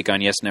next week on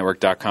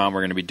YesNetwork.com,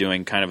 we're going to be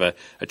doing kind of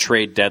a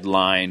trade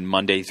deadline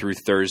Monday through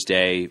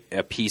Thursday,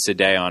 a piece a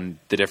day on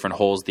the different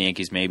holes the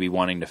Yankees may be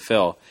wanting to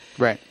fill.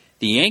 Right.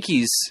 The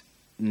Yankees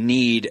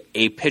need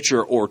a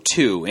pitcher or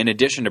two in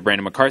addition to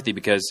Brandon McCarthy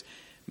because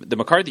the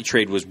McCarthy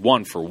trade was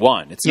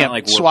 1-for-1. It's not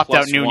like we're swapped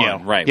plus out Nuno.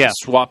 One. Right. Yeah. We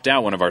swapped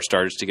out one of our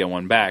starters to get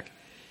one back.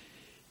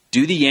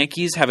 Do the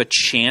Yankees have a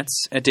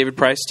chance at David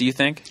Price, do you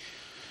think?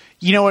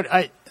 You know what?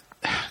 A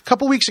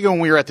couple weeks ago when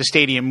we were at the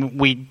stadium,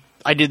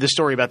 I did the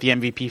story about the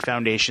MVP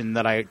Foundation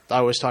that I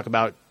always talk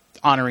about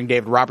honoring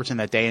David Robertson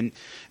that day. And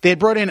they had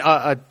brought in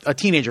a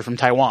teenager from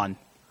Taiwan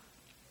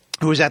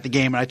who was at the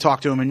game, and I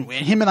talked to him, and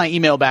him and I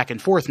email back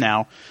and forth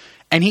now.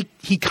 And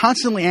he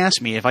constantly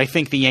asks me if I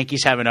think the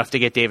Yankees have enough to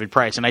get David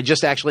Price. And I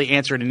just actually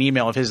answered an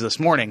email of his this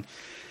morning.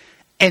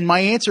 And my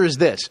answer is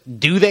this.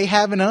 Do they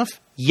have enough?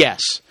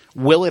 Yes.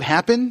 Will it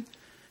happen?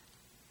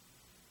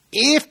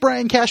 If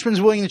Brian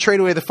Cashman's willing to trade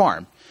away the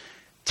farm.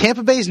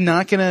 Tampa Bay's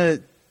not gonna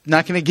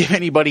give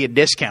anybody a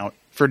discount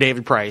for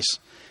David Price.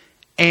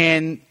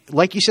 And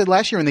like you said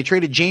last year when they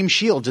traded James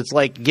Shields, it's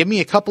like, give me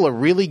a couple of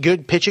really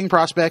good pitching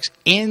prospects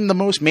and the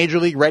most major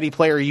league ready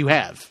player you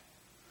have.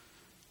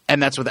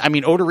 And that's what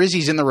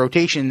Odorizzi's in the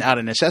rotation out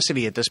of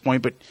necessity at this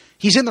point, but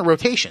he's in the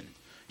rotation.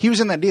 He was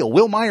in that deal.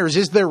 Will Myers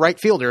is their right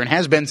fielder and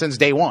has been since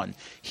day one.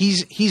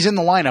 He's in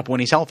the lineup when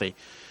he's healthy.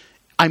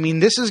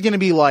 This is going to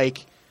be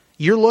like,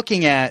 you're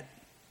looking at,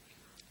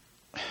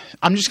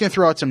 I'm just going to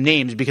throw out some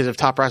names because of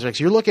top prospects.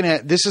 You're looking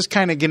at, this is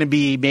kind of going to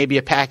be maybe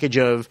a package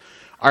of,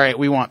 all right,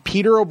 we want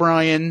Peter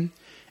O'Brien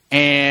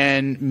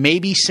and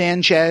maybe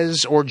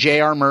Sanchez or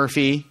J.R.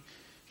 Murphy,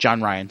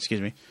 John Ryan,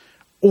 excuse me,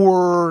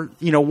 or,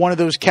 one of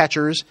those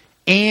catchers,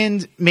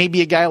 and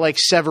maybe a guy like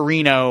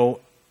Severino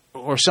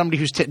or somebody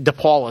who's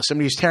DePaula,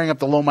 somebody who's tearing up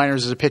the low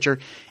minors as a pitcher,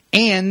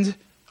 and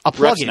a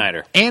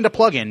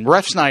plug-in.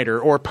 Ref Snyder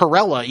or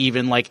Perella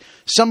even, like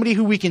somebody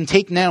who we can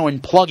take now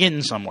and plug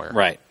in somewhere.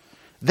 Right.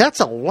 That's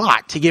a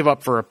lot to give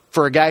up for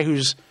a guy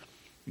who's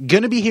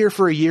going to be here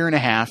for a year and a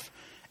half.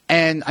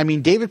 And,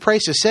 David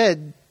Price has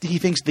said he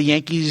thinks the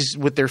Yankees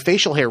with their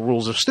facial hair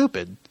rules are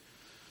stupid.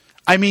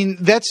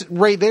 That's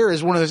right there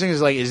is one of those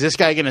things like, is this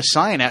guy going to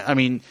sign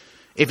it?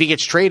 If he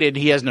gets traded,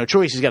 he has no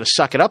choice. He's got to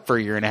suck it up for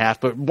a year and a half.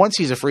 But once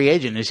he's a free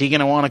agent, is he going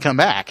to want to come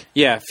back?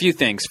 Yeah, a few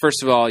things.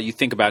 First of all, you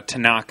think about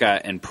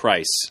Tanaka and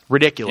Price.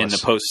 Ridiculous. In the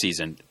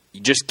postseason.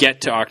 You just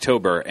get to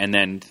October and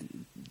then,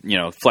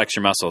 flex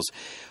your muscles.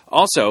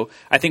 Also,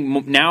 I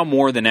think now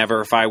more than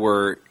ever, if I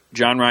were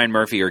John Ryan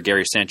Murphy or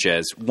Gary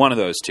Sanchez, one of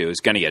those two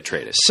is going to get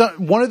traded. So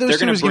one of those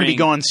two is going to be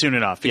gone soon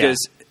enough.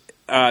 Because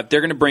they're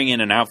going to bring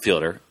in an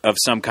outfielder of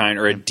some kind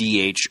or a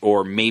DH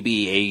or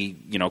maybe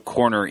a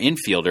corner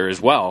infielder as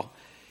well.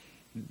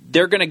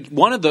 They're going to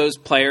one of those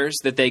players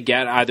that they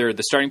get, either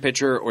the starting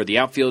pitcher or the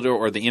outfielder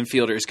or the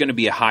infielder, is going to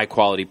be a high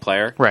quality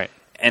player, right?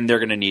 And they're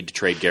going to need to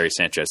trade Gary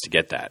Sanchez to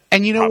get that.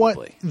 And you know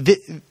what?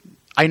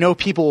 I know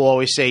people will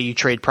always say you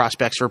trade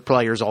prospects for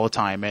players all the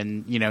time,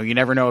 and you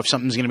never know if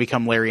something's going to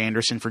become Larry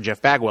Anderson for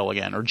Jeff Bagwell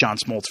again or John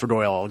Smoltz for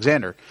Doyle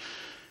Alexander.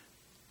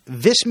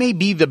 This may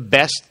be the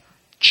best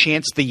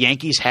chance the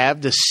Yankees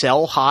have to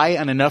sell high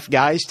on enough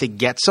guys to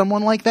get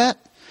someone like that.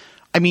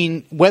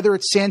 Whether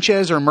it's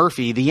Sanchez or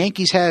Murphy, the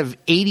Yankees have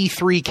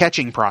 83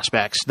 catching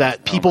prospects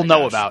that people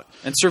know about.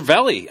 And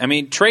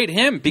Cervelli, trade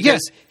him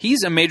because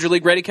he's a major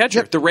league ready catcher.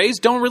 Yep. The Rays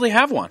don't really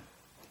have one.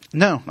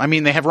 No,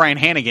 they have Ryan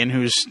Hannigan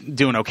who's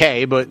doing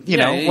okay, but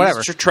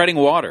whatever. He's treading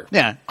water.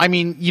 Yeah,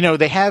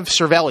 they have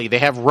Cervelli, they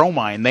have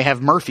Romine, they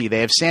have Murphy,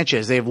 they have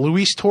Sanchez, they have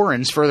Luis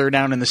Torrens further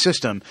down in the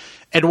system.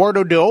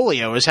 Eduardo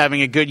D'Olio is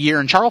having a good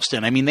year in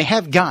Charleston. They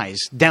have guys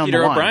down the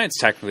line.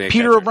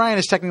 Peter O'Brien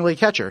is technically a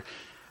catcher.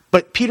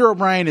 But Peter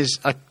O'Brien is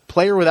a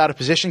player without a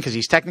position because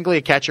he's technically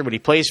a catcher, but he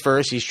plays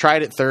first. He's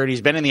tried at third.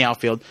 He's been in the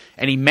outfield,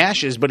 and he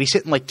mashes, but he's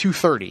hitting like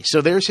 230. So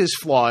there's his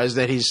flaw is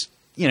that he's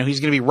going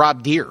to be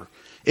Rob Deere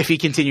if he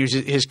continues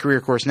his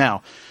career course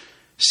now.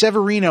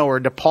 Severino or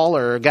DePaula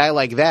or a guy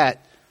like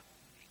that,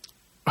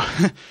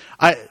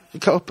 a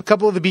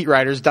couple of the beat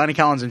writers, Donnie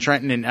Collins and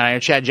Trenton,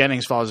 and Chad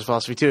Jennings follows his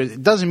philosophy too.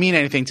 It doesn't mean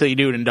anything until you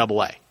do it in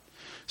Double A.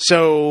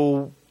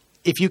 So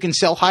if you can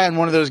sell high on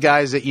one of those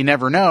guys that you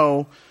never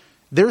know,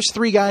 there's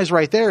three guys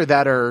right there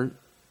that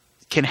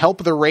can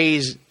help the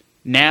Rays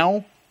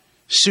now,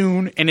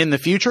 soon, and in the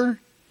future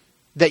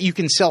that you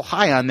can sell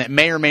high on that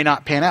may or may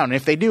not pan out. And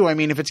if they do,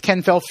 if it's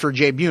Ken Phelps or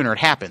Jay Buhner, it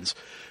happens.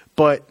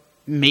 But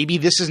maybe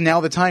this is now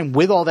the time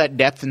with all that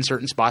depth in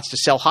certain spots to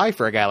sell high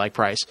for a guy like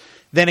Price.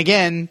 Then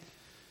again,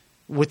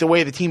 with the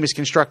way the team is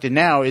constructed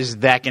now, is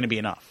that going to be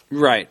enough?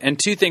 Right. And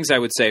two things I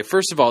would say.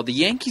 First of all, the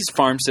Yankees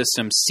farm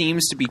system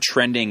seems to be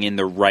trending in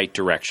the right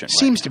direction.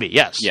 Seems to be,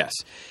 yes. Yes.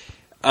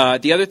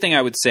 The other thing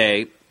I would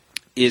say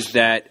is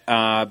that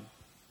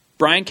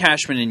Brian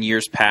Cashman in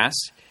years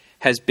past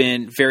has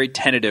been very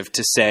tentative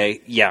to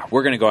say, yeah,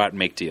 we're going to go out and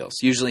make deals.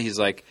 Usually he's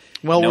like,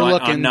 well, we're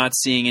looking. I'm not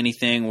seeing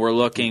anything. We're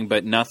looking,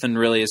 but nothing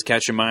really is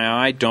catching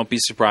my eye. Don't be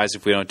surprised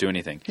if we don't do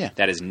anything. Yeah.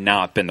 That has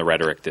not been the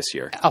rhetoric this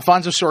year.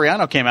 Alfonso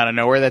Soriano came out of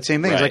nowhere, that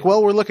same thing. Right. He's like,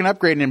 well, we're looking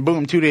upgrading, and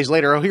boom, 2 days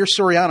later, oh, here's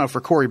Soriano for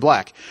Corey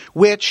Black.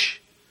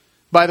 Which,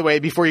 by the way,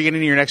 before you get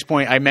into your next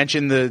point, I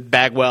mentioned the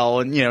Bagwell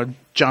and,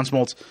 John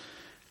Smoltz.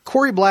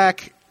 Corey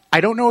Black, I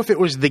don't know if it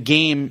was the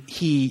game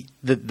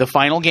the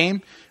final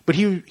game, but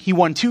he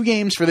won 2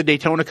 games for the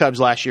Daytona Cubs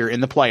last year in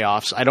the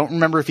playoffs. I don't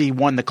remember if he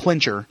won the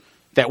clincher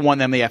that won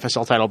them the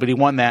FSL title, but he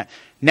won that.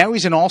 Now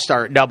he's an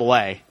all-star at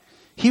Double-A.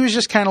 He was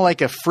just kind of like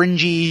a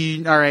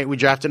fringy, all right, we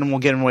drafted him, we'll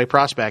get him away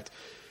prospect.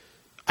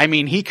 I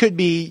mean, he could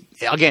be,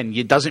 again,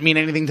 it doesn't mean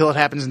anything until it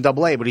happens in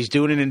Double-A, but he's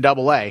doing it in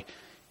Double-A.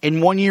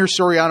 In 1 year,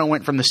 Soriano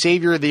went from the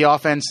savior of the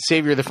offense,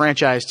 savior of the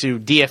franchise, to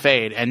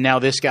DFA'd, and now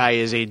this guy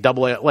is a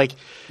Double-A.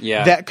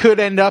 That could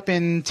end up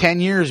in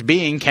 10 years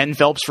being Ken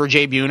Phelps for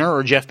Jay Buhner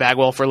or Jeff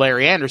Bagwell for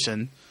Larry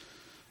Anderson.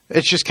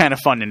 It's just kind of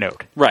fun to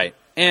note. Right.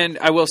 And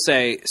I will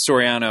say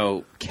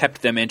Soriano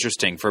kept them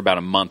interesting for about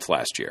a month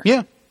last year.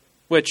 Yeah.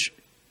 Which,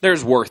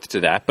 there's worth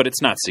to that, but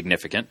it's not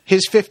significant.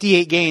 His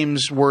 58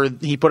 games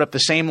he put up the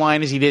same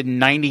line as he did in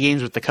 90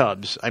 games with the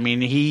Cubs. I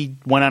mean, he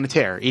went on a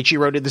tear.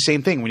 Ichiro did the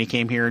same thing when he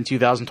came here in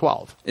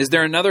 2012. Is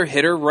there another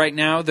hitter right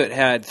now that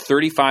had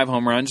 35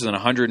 home runs and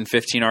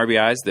 115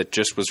 RBIs that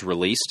just was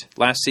released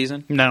last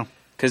season? No.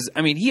 Because,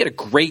 I mean, he had a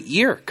great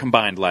year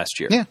combined last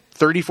year. Yeah,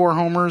 34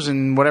 homers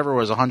and whatever it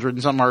was, 100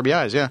 and something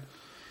RBIs, yeah.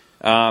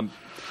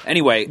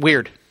 Anyway.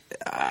 Weird.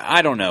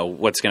 I don't know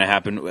what's going to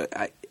happen.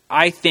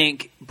 I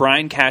think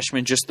Brian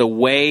Cashman, just the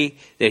way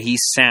that he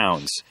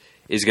sounds,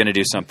 is going to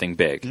do something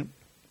big. Yep.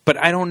 But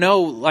I don't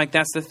know,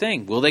 that's the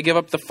thing. Will they give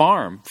up the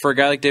farm for a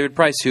guy like David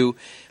Price, who,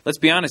 let's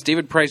be honest,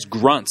 David Price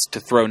grunts to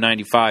throw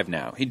 95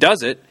 now. He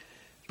does it,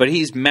 but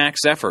he's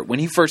max effort. When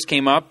he first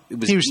came up,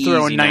 he was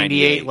throwing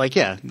 98, like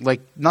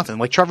nothing.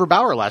 Like Trevor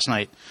Bauer last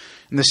night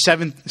in the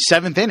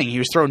seventh inning. He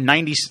was throwing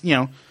 90,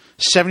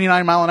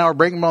 79-mile-an-hour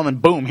breaking ball, and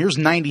then boom, here's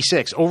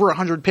 96. Over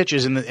 100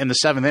 pitches in the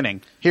seventh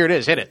inning. Here it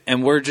is, hit it.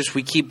 And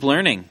we keep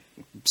learning,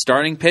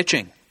 starting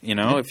pitching.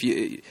 If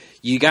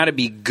you got to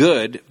be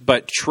good,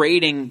 but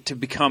trading to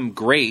become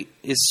great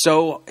it's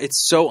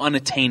so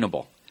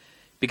unattainable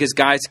because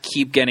guys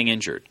keep getting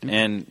injured.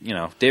 And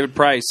David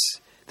Price,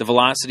 the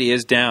velocity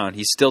is down.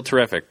 He's still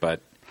terrific,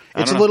 but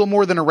it's a little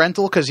more than a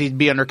rental because he'd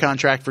be under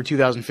contract for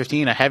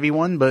 2015, a heavy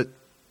one. But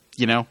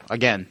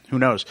again, who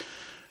knows?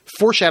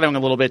 Foreshadowing a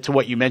little bit to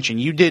what you mentioned,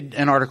 you did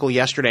an article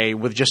yesterday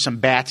with just some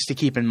bats to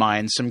keep in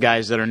mind, some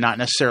guys that are not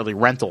necessarily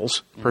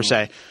rentals per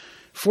se.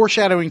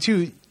 Foreshadowing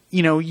too,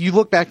 you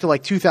look back to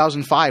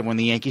 2005 when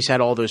the Yankees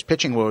had all those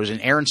pitching woes,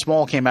 and Aaron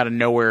Small came out of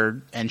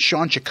nowhere, and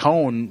Sean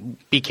Chacon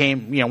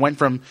went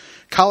from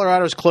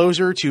Colorado's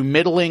closer to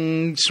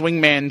middling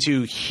swingman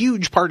to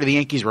huge part of the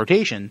Yankees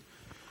rotation.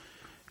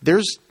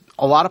 There's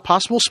a lot of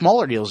possible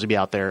smaller deals to be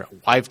out there.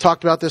 I've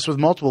talked about this with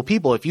multiple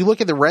people. If you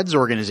look at the Reds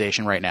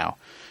organization right now,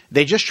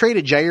 they just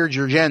traded Jair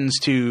Jurgens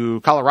to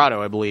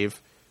Colorado, I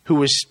believe, who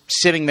was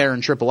sitting there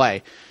in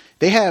AAA.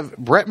 They have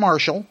Brett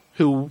Marshall,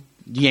 who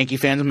Yankee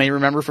fans may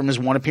remember from his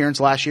one appearance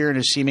last year and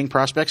his seeming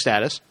prospect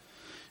status.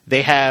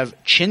 They have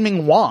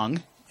Chin-Ming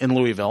Wang in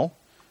Louisville,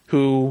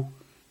 who,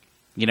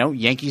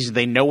 Yankees,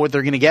 they know what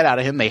they're going to get out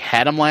of him. They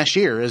had him last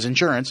year as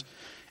insurance.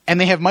 And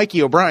they have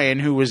Mikey O'Brien,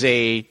 who was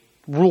a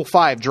Rule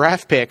 5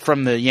 draft pick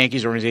from the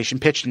Yankees organization,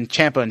 pitched in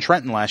Tampa and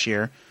Trenton last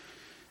year.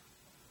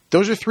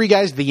 Those are 3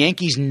 guys the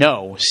Yankees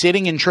know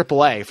sitting in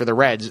AAA for the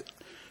Reds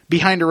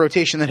behind a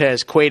rotation that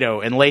has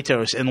Cueto and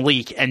Latos and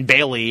Leake and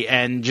Bailey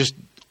and just,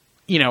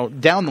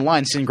 down the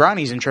line.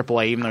 Cingrani's in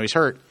AAA even though he's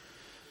hurt.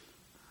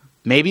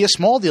 Maybe a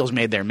small deal's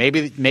made there.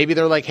 Maybe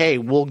they're like, hey,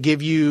 we'll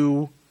give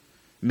you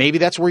 – maybe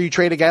that's where you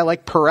trade a guy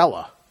like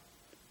Perella,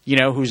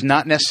 who's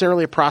not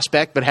necessarily a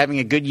prospect but having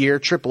a good year.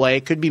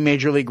 AAA could be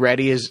Major League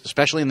ready,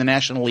 especially in the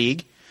National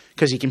League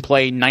because he can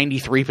play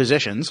 93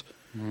 positions.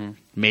 Mm-hmm.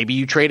 Maybe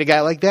you trade a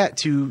guy like that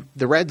to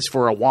the Reds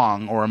for a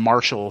Wong or a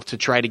Marshall to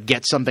try to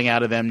get something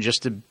out of them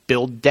just to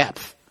build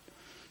depth.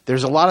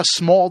 There's a lot of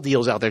small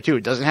deals out there, too.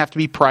 It doesn't have to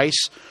be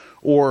Price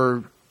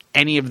or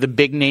any of the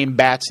big-name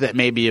bats that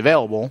may be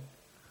available.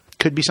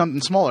 Could be something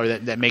smaller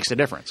that makes a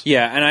difference.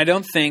 Yeah, and I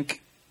don't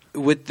think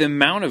with the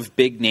amount of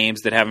big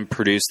names that haven't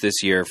produced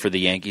this year for the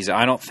Yankees,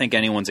 I don't think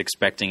anyone's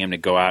expecting him to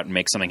go out and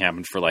make something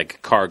happen for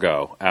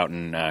Cargo out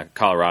in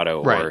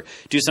Colorado or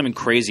do something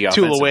crazy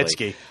offensively.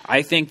 Tulowitzki.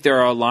 I think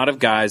there are a lot of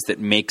guys that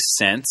make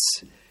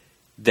sense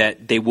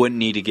that they wouldn't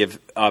need to give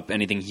up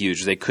anything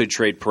huge. They could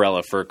trade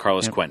Perella for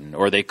Carlos Quentin,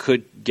 or they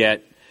could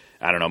get,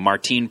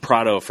 Martin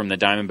Prado from the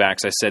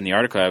Diamondbacks. I said in the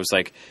article, I was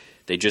like,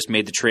 they just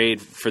made the trade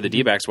for the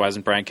D-backs. Why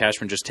doesn't Brian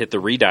Cashman just hit the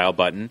redial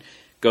button?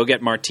 Go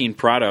get Martin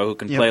Prado, who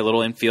can play a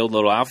little infield, a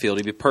little outfield.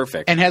 He'd be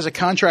perfect. And has a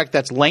contract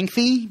that's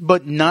lengthy,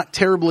 but not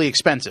terribly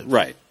expensive.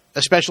 Right.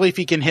 Especially if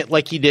he can hit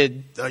like he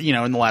did,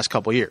 in the last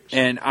couple of years.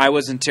 And I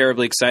wasn't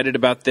terribly excited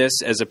about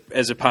this as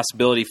a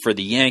possibility for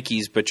the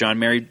Yankees, but John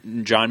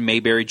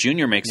Mayberry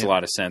Jr. makes a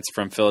lot of sense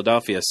from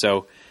Philadelphia.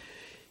 So,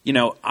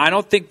 I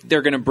don't think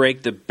they're going to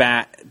break the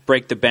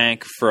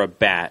bank for a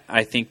bat.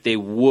 I think they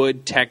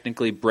would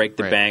technically break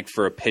the bank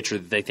for a pitcher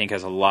that they think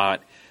has a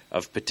lot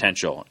of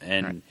potential.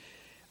 And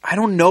I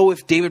don't know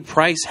if David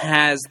Price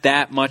has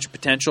that much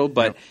potential,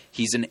 but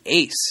he's an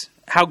ace.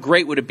 How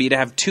great would it be to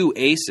have two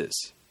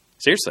aces?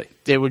 Seriously,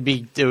 it would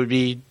be.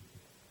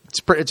 It's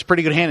a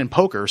pretty good hand in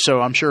poker,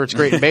 so I'm sure it's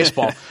great in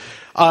baseball.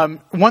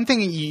 One thing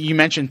you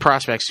mentioned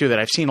prospects too that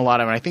I've seen a lot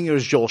of, and I think it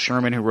was Joel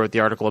Sherman who wrote the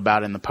article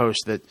about it in the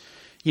Post that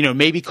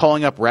maybe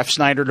calling up Ref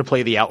Snyder to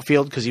play the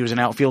outfield because he was an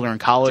outfielder in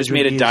college. Just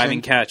made a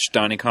diving catch.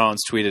 Donnie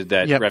Collins tweeted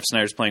that Ref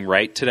Snyder's playing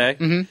right today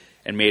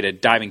and made a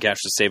diving catch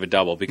to save a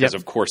double because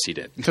of course he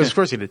did. Because of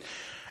course he did.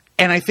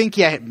 And I think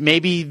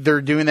maybe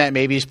they're doing that.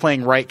 Maybe he's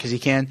playing right because he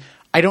can.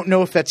 I don't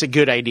know if that's a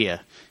good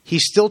idea.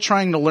 He's still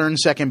trying to learn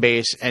second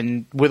base,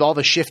 and with all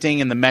the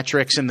shifting and the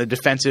metrics and the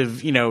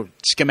defensive,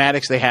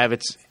 schematics they have,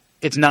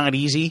 it's not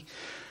easy.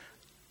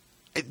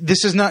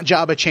 This is not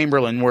Jabba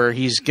Chamberlain where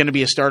he's going to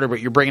be a starter, but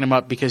you're bringing him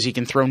up because he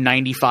can throw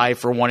 95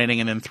 for one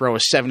inning and then throw a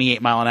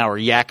 78-mile-an-hour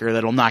yacker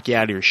that'll knock you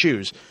out of your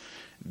shoes.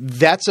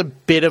 That's a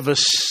bit of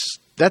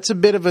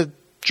a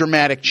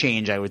dramatic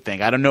change, I would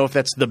think. I don't know if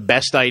that's the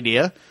best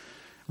idea.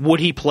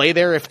 Would he play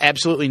there if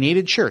absolutely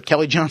needed? Sure,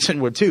 Kelly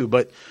Johnson would too,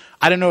 but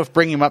I don't know if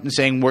bringing him up and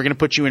saying we're going to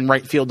put you in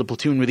right field to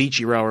platoon with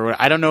Ichiro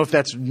or I don't know if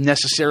that's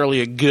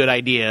necessarily a good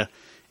idea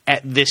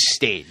at this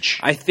stage.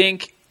 I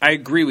think I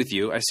agree with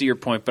you. I see your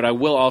point, but I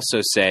will also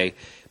say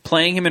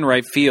playing him in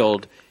right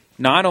field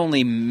not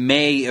only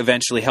may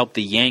eventually help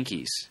the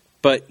Yankees,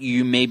 but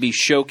you may be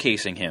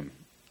showcasing him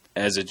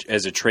as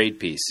a trade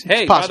piece.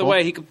 Hey, by the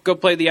way, he could go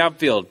play the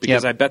outfield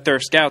because I bet there are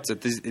scouts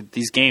at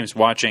these games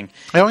watching.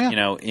 Oh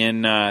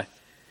yeah.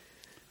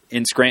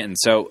 In Scranton.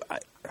 So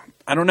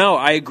I don't know.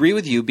 I agree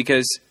with you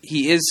because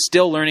he is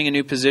still learning a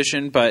new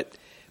position, but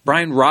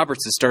Brian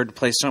Roberts has started to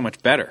play so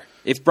much better.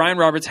 If Brian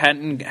Roberts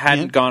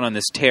hadn't gone on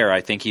this tear,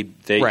 I think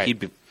he'd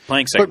be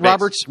playing second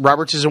base. But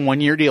Roberts is a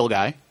one-year deal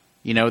guy.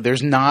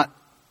 There's not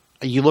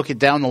 – you look at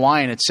down the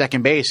line at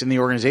second base in the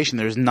organization,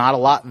 there's not a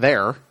lot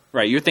there.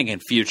 Right, you're thinking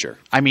future.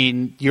 I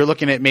mean, you're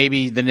looking at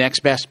maybe the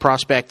next best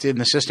prospect in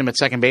the system at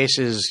second base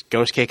is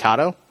Ghost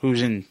Keikato,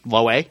 who's in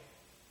low A,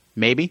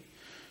 maybe.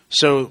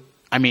 So –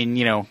 I mean,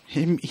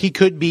 he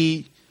could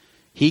be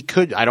 –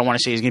 I don't want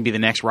to say he's going to be the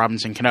next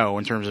Robinson Cano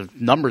in terms of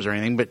numbers or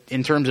anything, but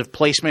in terms of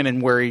placement and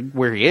where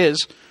he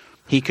is,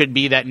 he could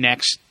be that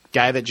next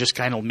guy that just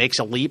kind of makes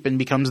a leap and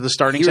becomes the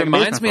starting second baseman.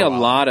 He reminds me a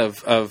lot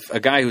of a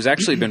guy who's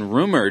actually been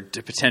rumored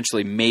to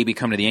potentially maybe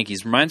come to the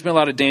Yankees. Reminds me a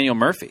lot of Daniel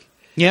Murphy.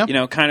 Yeah.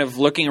 Kind of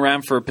looking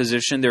around for a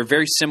position. They're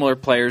very similar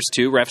players,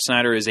 too. Ref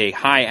Snyder is a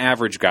high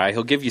average guy.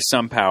 He'll give you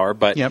some power,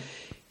 but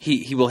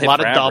he will hit a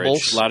lot for of average.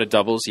 doubles. A lot of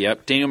doubles,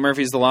 yep. Daniel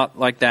Murphy's a lot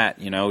like that.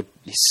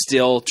 He's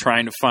still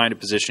trying to find a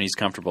position he's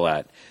comfortable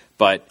at.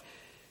 But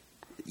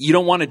you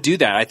don't want to do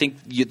that. I think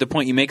the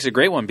point you make is a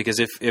great one because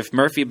if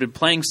Murphy had been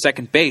playing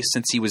second base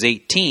since he was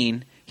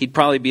 18, he'd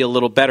probably be a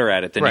little better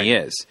at it than he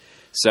is.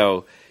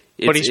 So,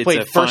 but he's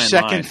played first,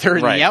 second, third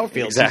in the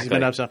outfield exactly. since he's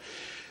been up. So,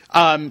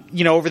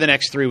 over the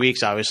next 3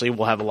 weeks, obviously,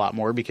 we'll have a lot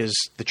more because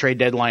the trade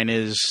deadline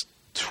is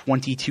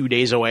 22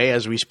 days away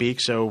as we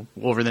speak. So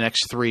over the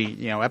next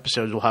 3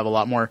 episodes, we'll have a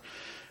lot more.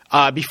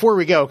 Before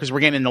we go, because we're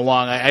getting into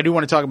long, I do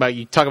want to talk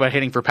about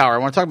hitting for power. I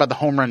want to talk about the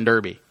home run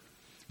derby.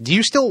 Do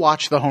you still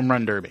watch the home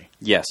run derby?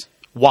 Yes.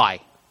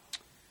 Why?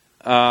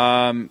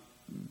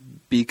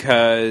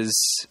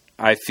 Because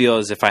I feel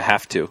as if I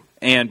have to,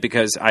 and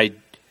because I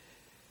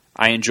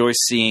enjoy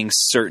seeing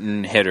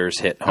certain hitters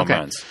hit home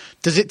runs.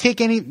 Does it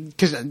take any?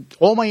 Because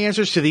all my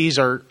answers to these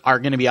are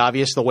going to be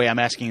obvious the way I'm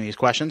asking these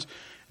questions.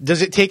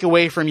 Does it take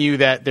away from you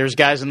that there's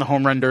guys in the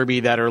home run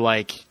derby that are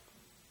like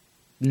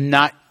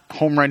not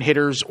home run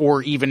hitters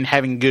or even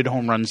having good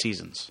home run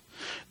seasons?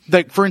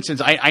 Like, for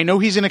instance, I know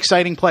he's an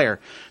exciting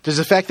player. Does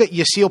the fact that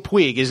Yasiel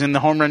Puig is in the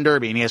home run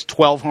derby and he has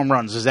 12 home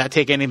runs, does that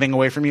take anything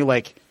away from you?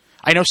 Like,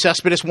 I know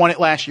Cespedes won it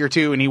last year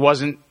too, and he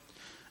wasn't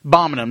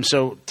bombing them,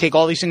 so take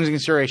all these things into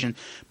consideration.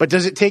 But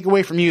does it take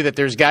away from you that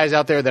there's guys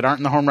out there that aren't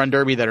in the home run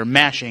derby that are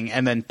mashing,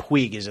 and then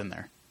Puig is in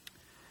there?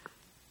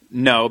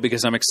 No,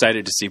 because I'm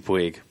excited to see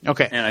Puig.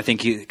 Okay. And I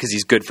think because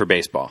he's good for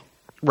baseball.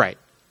 Right.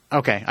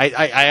 Okay.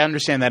 I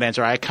understand that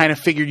answer. I kind of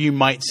figured you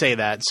might say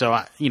that, so,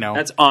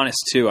 That's honest,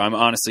 too. I'm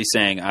honestly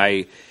saying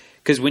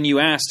because when you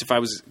asked if I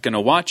was going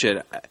to watch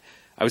it,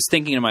 I was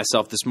thinking to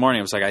myself this morning,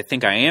 I was like, I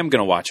think I am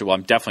going to watch it. Well,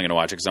 I'm definitely going to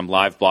watch it because I'm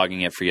live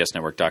blogging it for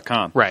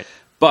YesNetwork.com. Right.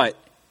 But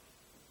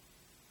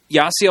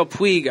Yasiel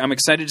Puig, I'm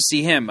excited to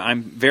see him.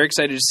 I'm very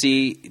excited to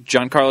see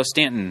Giancarlo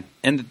Stanton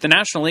and the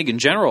National League in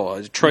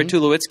general. Troy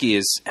Tulowitzki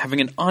is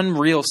having an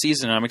unreal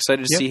season, and I'm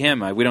excited to see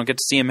him. We don't get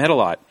to see him hit a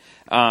lot.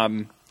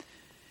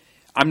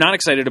 I'm not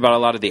excited about a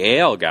lot of the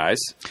AL guys.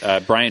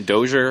 Brian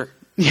Dozier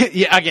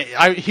Yeah,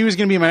 again, he was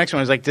going to be my next one.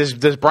 I was like,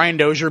 does Brian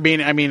Dozier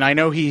being? I mean, I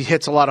know he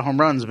hits a lot of home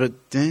runs, but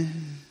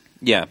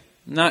yeah,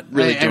 not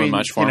really doing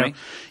much for me.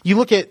 You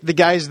look at the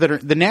guys that are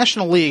the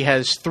National League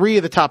has 3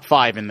 of the top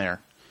 5 in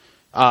there.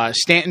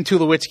 Stanton,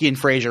 Tulowitzki, and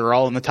Frazier are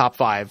all in the top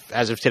 5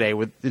 as of today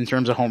in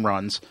terms of home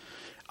runs.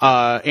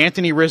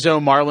 Anthony Rizzo,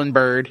 Marlon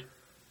Byrd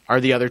are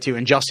the other 2,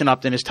 and Justin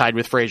Upton is tied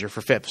with Frazier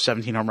for 5th,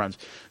 17 home runs.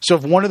 So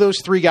if one of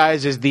those 3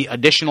 guys is the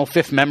additional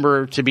 5th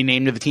member to be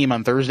named to the team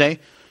on Thursday,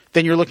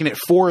 then you're looking at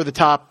 4 of the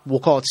top, we'll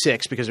call it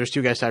 6 because there's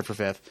 2 guys tied for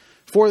 5th.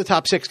 4 of the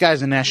top 6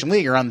 guys in the National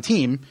League are on the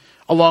team,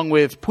 along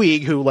with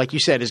Puig, who, like you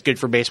said, is good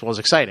for baseball, is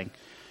exciting.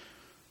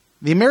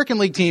 The American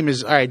League team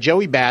is, all right,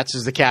 Joey Bats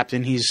is the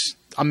captain. He's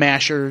a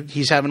masher.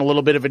 He's having a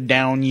little bit of a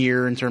down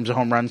year in terms of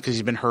home runs because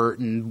he's been hurt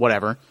and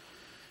whatever.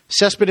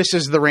 Cespedes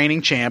is the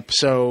reigning champ,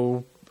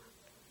 so,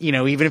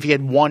 even if he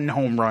had 1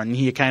 home run,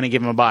 you kind of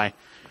give him a bye.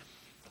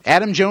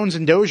 Adam Jones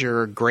and Dozier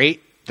are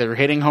great. They're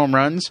hitting home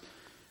runs.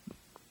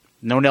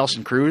 No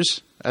Nelson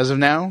Cruz as of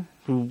now,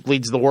 who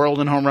leads the world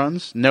in home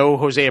runs. No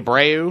Jose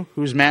Abreu,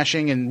 who's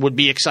mashing and would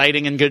be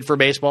exciting and good for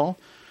baseball.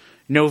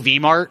 No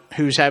V-Mart,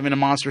 who's having a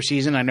monster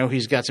season. I know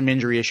he's got some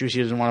injury issues.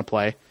 He doesn't want to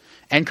play.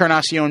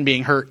 Encarnacion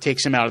being hurt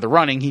takes him out of the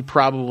running. He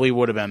probably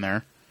would have been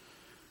there.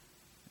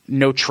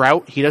 No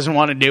Trout. He doesn't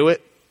want to do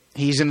it.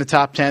 He's in the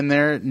top 10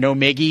 there. No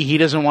Miggy. He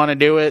doesn't want to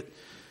do it.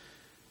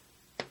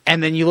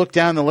 And then you look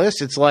down the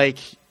list. It's like,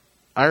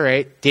 all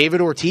right,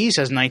 David Ortiz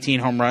has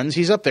 19 home runs.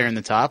 He's up there in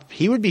the top.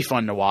 He would be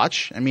fun to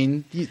watch. I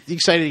mean, you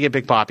excited to get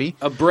Big Poppy.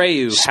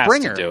 Abreu has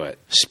to do it.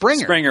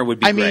 Springer would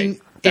be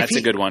great. That's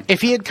a good one.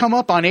 If he had come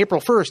up on April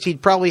 1st,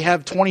 he'd probably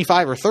have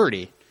 25 or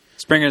 30.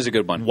 Springer's a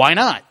good one. Why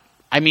not?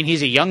 I mean,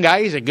 he's a young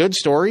guy. He's a good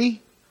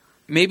story.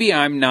 Maybe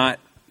I'm not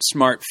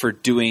smart for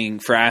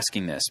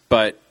asking this,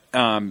 but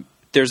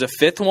there's a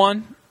 5th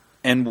one,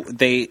 and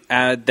they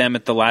add them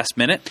at the last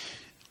minute.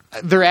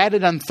 They're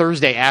added on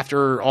Thursday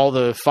after all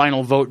the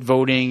final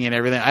voting and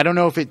everything. I don't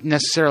know if it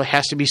necessarily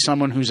has to be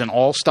someone who's an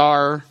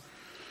all-star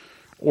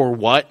or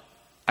what.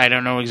 I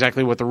don't know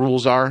exactly what the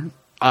rules are.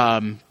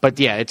 But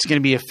yeah, it's going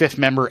to be a 5th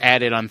member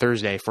added on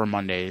Thursday for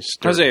Monday's.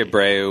 Jose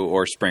Abreu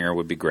or Springer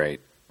would be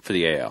great for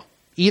the AL.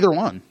 Either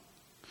one.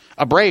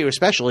 Abreu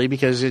especially,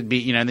 because it'd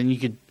be, then you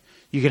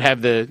could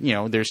have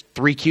there's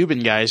 3 Cuban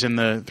guys and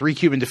the 3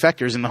 Cuban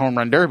defectors in the home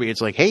run derby. It's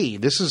like, hey,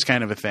 this is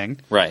kind of a thing.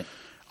 Right.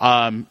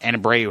 And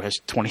Abreu has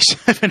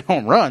 27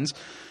 home runs.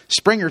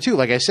 Springer too,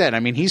 like I said. I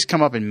mean, he's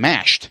come up and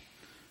mashed.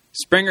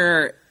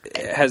 Springer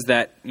has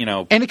that,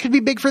 and it could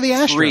be big for the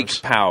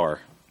Astros.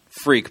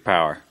 Freak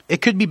power.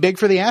 It could be big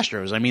for the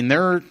Astros. I mean,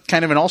 they're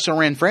kind of an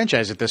also-ran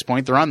franchise at this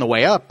point. They're on the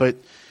way up, but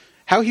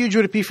how huge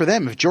would it be for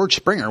them if George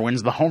Springer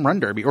wins the home run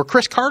derby, or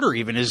Chris Carter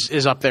even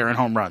is up there in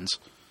home runs?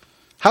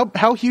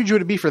 How huge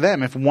would it be for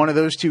them if one of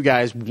those 2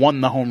 guys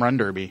won the home run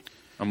derby?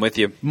 I'm with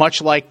you.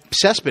 Much like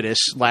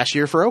Cespedes last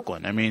year for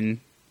Oakland. I mean,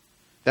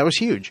 that was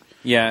huge.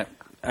 Yeah,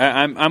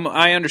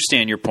 I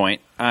understand your point.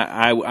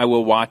 I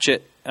will watch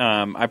it.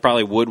 I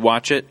probably would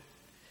watch it,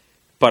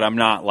 but I'm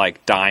not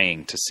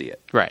dying to see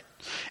it. Right.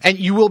 And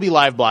you will be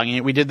live blogging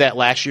it. We did that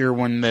last year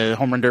when the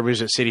home run derby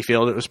was at Citi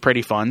Field. It was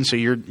pretty fun. So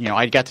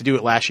I got to do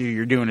it last year.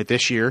 You're doing it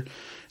this year.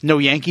 No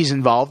Yankees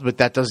involved, but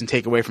that doesn't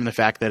take away from the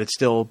fact that it's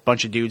still a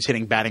bunch of dudes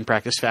hitting batting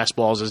practice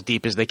fastballs as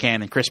deep as they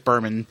can, and Chris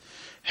Berman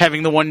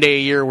having the one day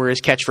a year where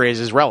his catchphrase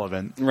is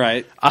relevant.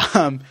 Right.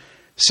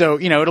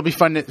 So, it'll be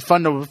fun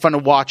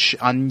to watch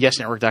on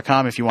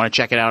YesNetwork.com. If you want to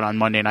check it out on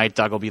Monday night,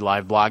 Doug will be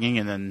live blogging,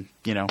 and then,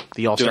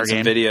 the All-Star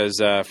game. Doing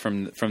some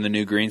videos from the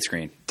new green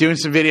screen. Doing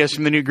some videos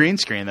from the new green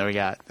screen that we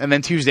got. And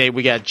then Tuesday,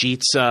 we got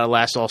Jeet's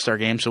last All-Star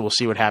game, so we'll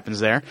see what happens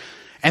there.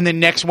 And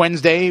then next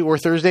Wednesday or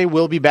Thursday,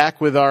 we'll be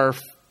back with our,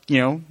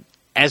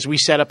 as we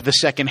set up the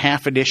second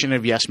half edition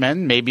of Yes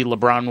Men. Maybe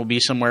LeBron will be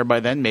somewhere by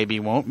then. Maybe he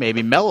won't.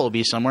 Maybe Melo will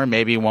be somewhere.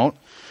 Maybe he won't.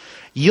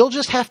 You'll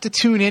just have to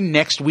tune in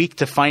next week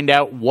to find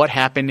out what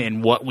happened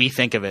and what we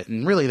think of it.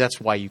 And really, that's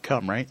why you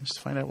come, right? Just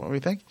to find out what we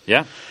think.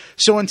 Yeah.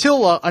 So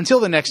until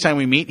the next time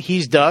we meet,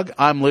 he's Doug.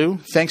 I'm Lou.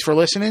 Thanks for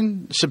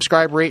listening.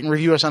 Subscribe, rate, and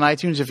review us on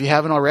iTunes if you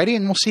haven't already,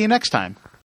 and we'll see you next time.